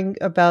hearing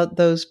about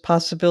those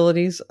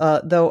possibilities,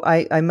 though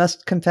I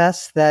must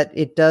confess that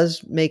it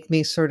does make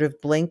me sort of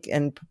blink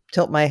and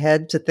tilt my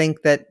head to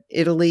think that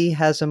Italy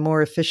has a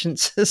more efficient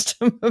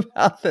system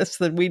about this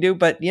than we do.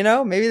 But,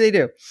 maybe they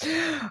do.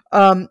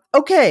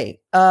 Okay,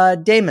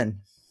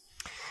 Damon.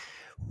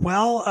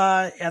 Well,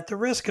 at the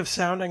risk of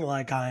sounding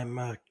like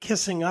I'm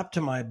kissing up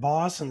to my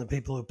boss and the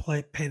people who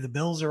pay the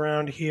bills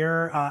around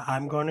here,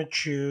 I'm going to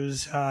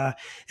choose an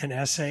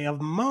essay of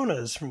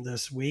Mona's from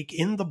this week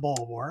in the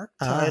Bulwark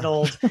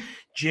titled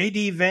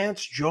J.D.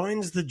 Vance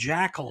Joins the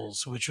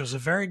Jackals, which was a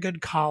very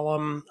good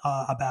column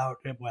about,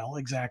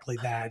 exactly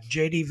that.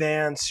 J.D.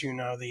 Vance,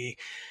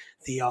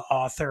 the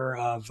author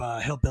of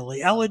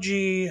Hillbilly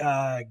Elegy,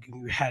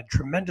 had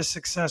tremendous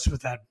success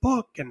with that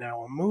book, and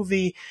now a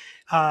movie,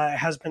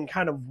 has been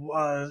kind of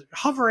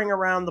hovering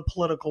around the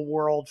political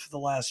world for the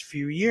last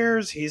few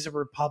years. He's a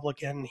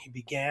Republican. He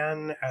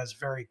began as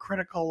very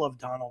critical of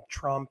Donald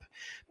Trump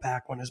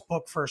back when his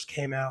book first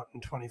came out in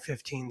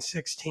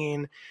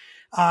 2015-16.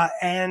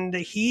 And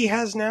he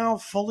has now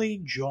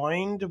fully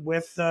joined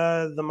with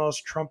the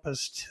most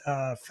Trumpist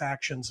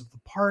factions of the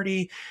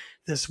party.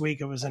 This week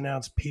it was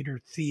announced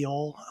Peter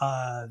Thiel,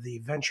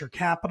 the venture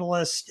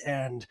capitalist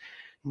and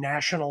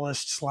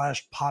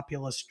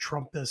nationalist/populist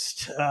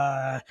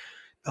Trumpist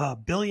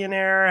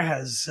billionaire,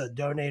 has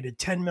donated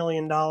 $10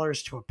 million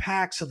to a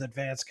PAC so that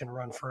Vance can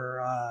run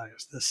for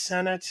the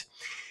Senate.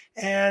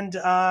 And,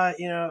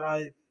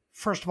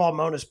 First of all,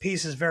 Mona's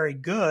piece is very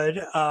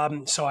good,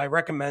 so I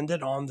recommend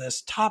it on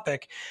this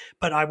topic.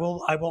 But I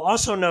will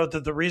also note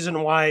that the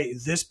reason why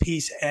this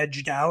piece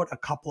edged out a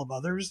couple of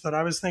others that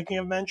I was thinking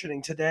of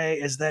mentioning today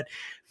is that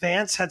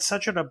Vance had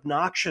such an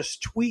obnoxious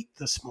tweet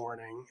this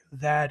morning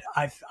that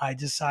I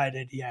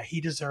decided, yeah,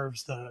 he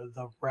deserves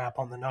the rap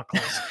on the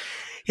knuckles.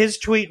 His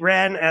tweet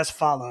ran as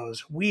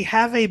follows: "We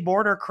have a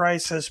border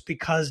crisis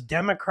because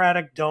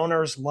Democratic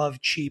donors love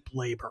cheap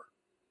labor."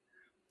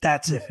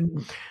 That's it.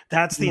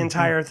 That's the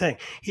entire thing.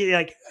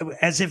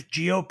 As if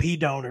GOP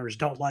donors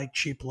don't like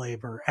cheap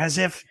labor, as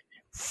if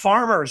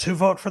farmers who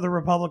vote for the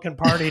Republican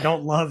Party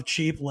don't love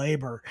cheap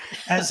labor,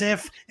 as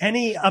if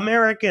any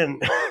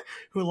American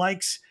who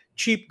likes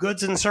cheap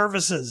goods and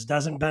services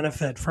doesn't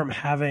benefit from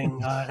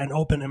having an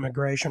open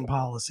immigration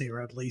policy,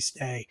 or at least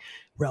a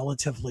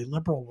relatively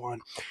liberal one.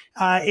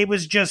 It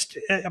was just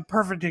a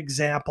perfect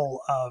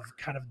example of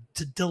kind of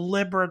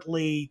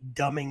deliberately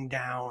dumbing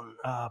down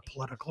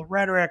political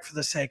rhetoric for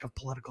the sake of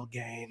political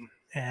gain.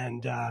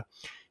 And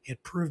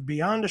it proved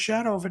beyond a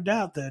shadow of a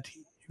doubt that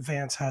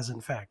Vance has,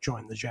 in fact,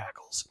 joined the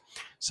Jackals.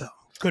 So,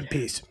 good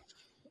piece.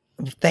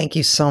 Thank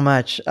you so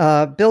much.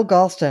 Bill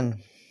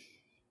Galston.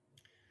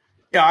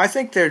 Yeah, I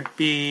think there'd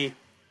be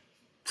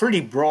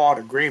pretty broad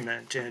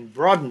agreement and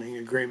broadening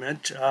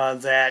agreement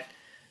that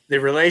the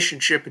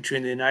relationship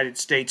between the United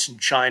States and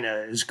China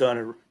is going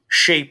to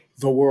shape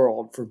the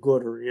world for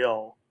good or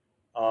ill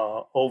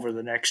over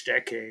the next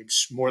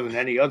decades, more than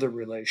any other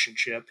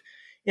relationship.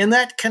 In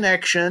that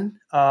connection,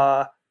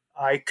 I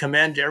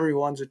commend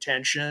everyone's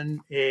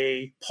attention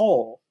a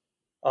poll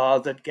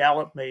that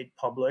Gallup made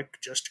public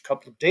just a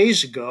couple of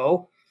days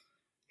ago.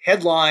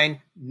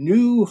 Headline: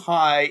 New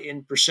high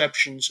in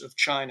perceptions of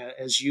China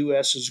as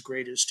U.S.'s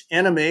greatest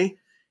enemy.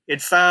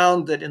 It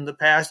found that in the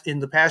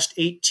past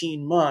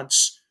 18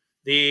 months,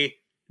 the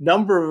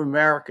number of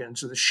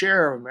Americans, or the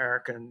share of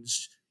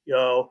Americans,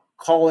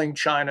 calling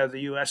China the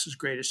U.S.'s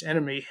greatest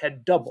enemy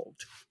had doubled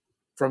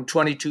from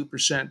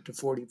 22% to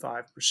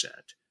 45%.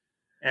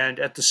 And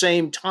at the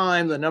same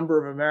time, the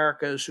number of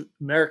Americans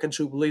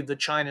who believe that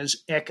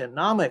China's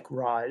economic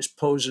rise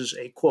poses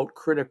a, quote,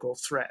 critical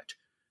threat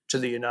to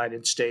the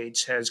United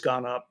States has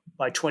gone up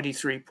by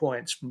 23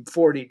 points, from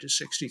 40 to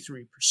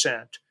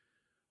 63%.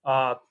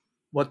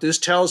 What this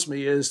tells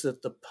me is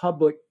that the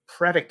public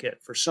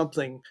predicate for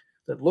something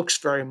that looks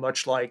very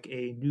much like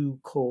a new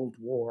Cold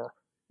War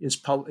is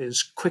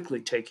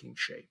quickly taking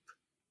shape.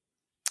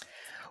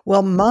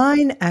 Well,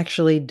 mine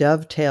actually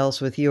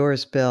dovetails with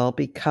yours, Bill,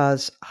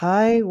 because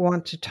I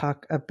want to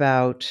talk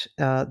about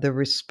the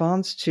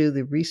response to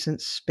the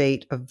recent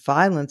spate of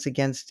violence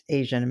against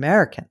Asian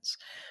Americans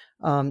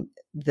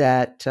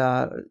that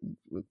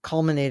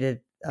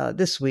culminated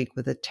this week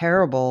with a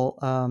terrible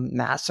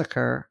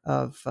massacre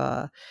of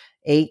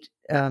 8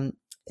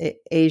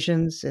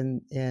 Asians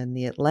in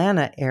the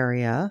Atlanta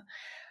area.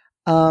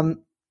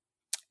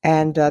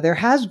 And there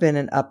has been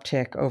an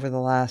uptick over the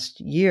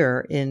last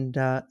year in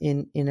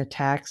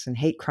attacks and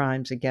hate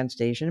crimes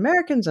against Asian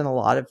Americans, and a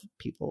lot of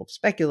people have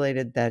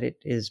speculated that it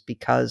is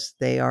because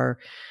they are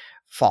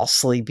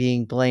falsely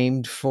being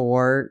blamed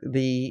for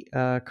the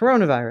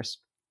coronavirus.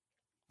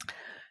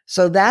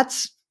 So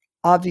that's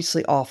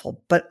obviously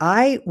awful. But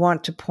I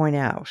want to point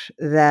out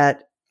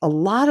that a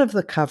lot of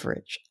the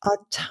coverage, a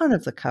ton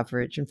of the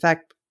coverage, in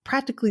fact,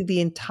 practically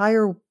the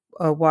entire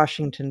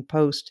Washington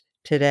Post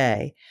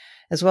today,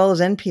 as well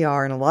as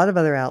NPR and a lot of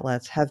other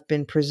outlets, have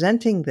been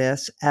presenting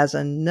this as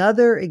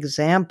another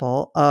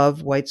example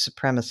of white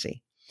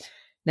supremacy.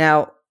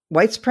 Now,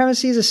 white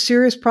supremacy is a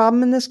serious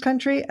problem in this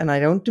country, and I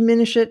don't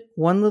diminish it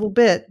one little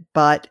bit,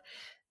 but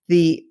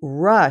the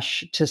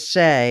rush to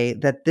say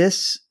that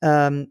this,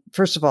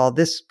 first of all,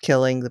 this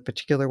killing, the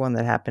particular one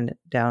that happened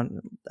down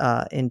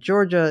in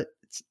Georgia,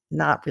 it's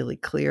not really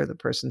clear. The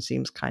person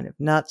seems kind of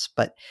nuts,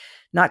 but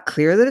not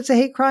clear that it's a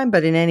hate crime.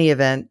 But in any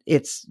event,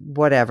 it's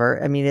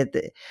whatever. I mean,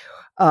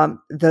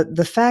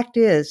 the fact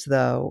is,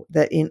 though,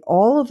 that in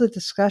all of the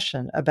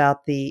discussion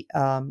about the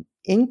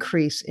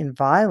increase in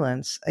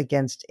violence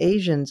against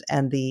Asians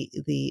and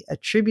the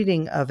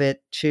attributing of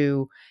it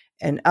to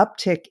an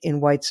uptick in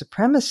white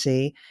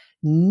supremacy,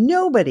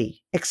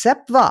 nobody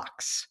except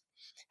Vox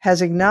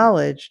has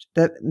acknowledged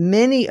that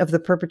many of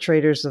the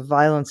perpetrators of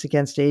violence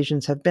against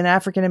Asians have been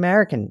African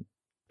American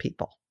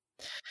people.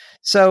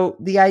 So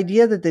the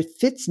idea that it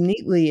fits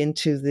neatly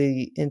into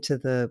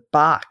the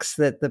box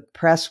that the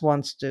press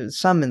wants to,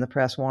 some in the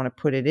press want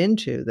to put it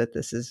into, that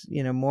this is,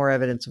 more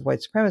evidence of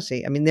white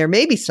supremacy. I mean, there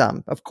may be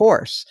some, of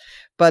course,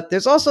 but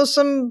there's also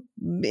some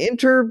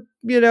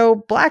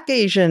Black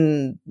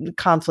Asian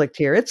conflict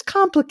here. It's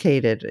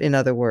complicated, in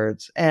other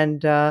words.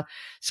 And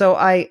so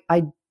I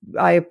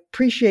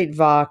appreciate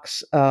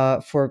Vox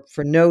for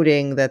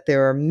noting that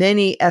there are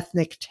many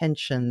ethnic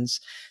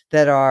tensions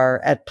that are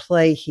at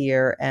play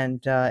here,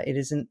 and it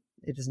isn't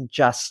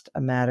just a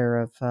matter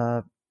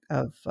of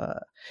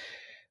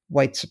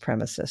white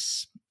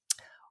supremacists.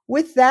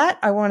 With that,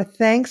 I want to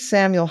thank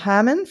Samuel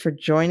Hammond for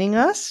joining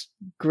us.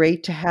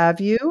 Great to have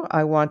you.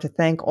 I want to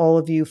thank all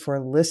of you for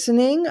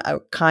listening.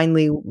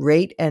 Kindly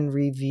rate and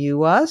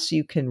review us.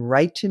 You can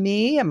write to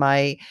me.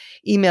 My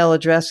email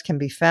address can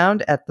be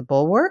found at The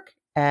Bulwark.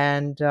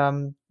 And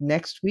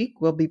next week,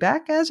 we'll be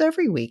back as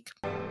every week.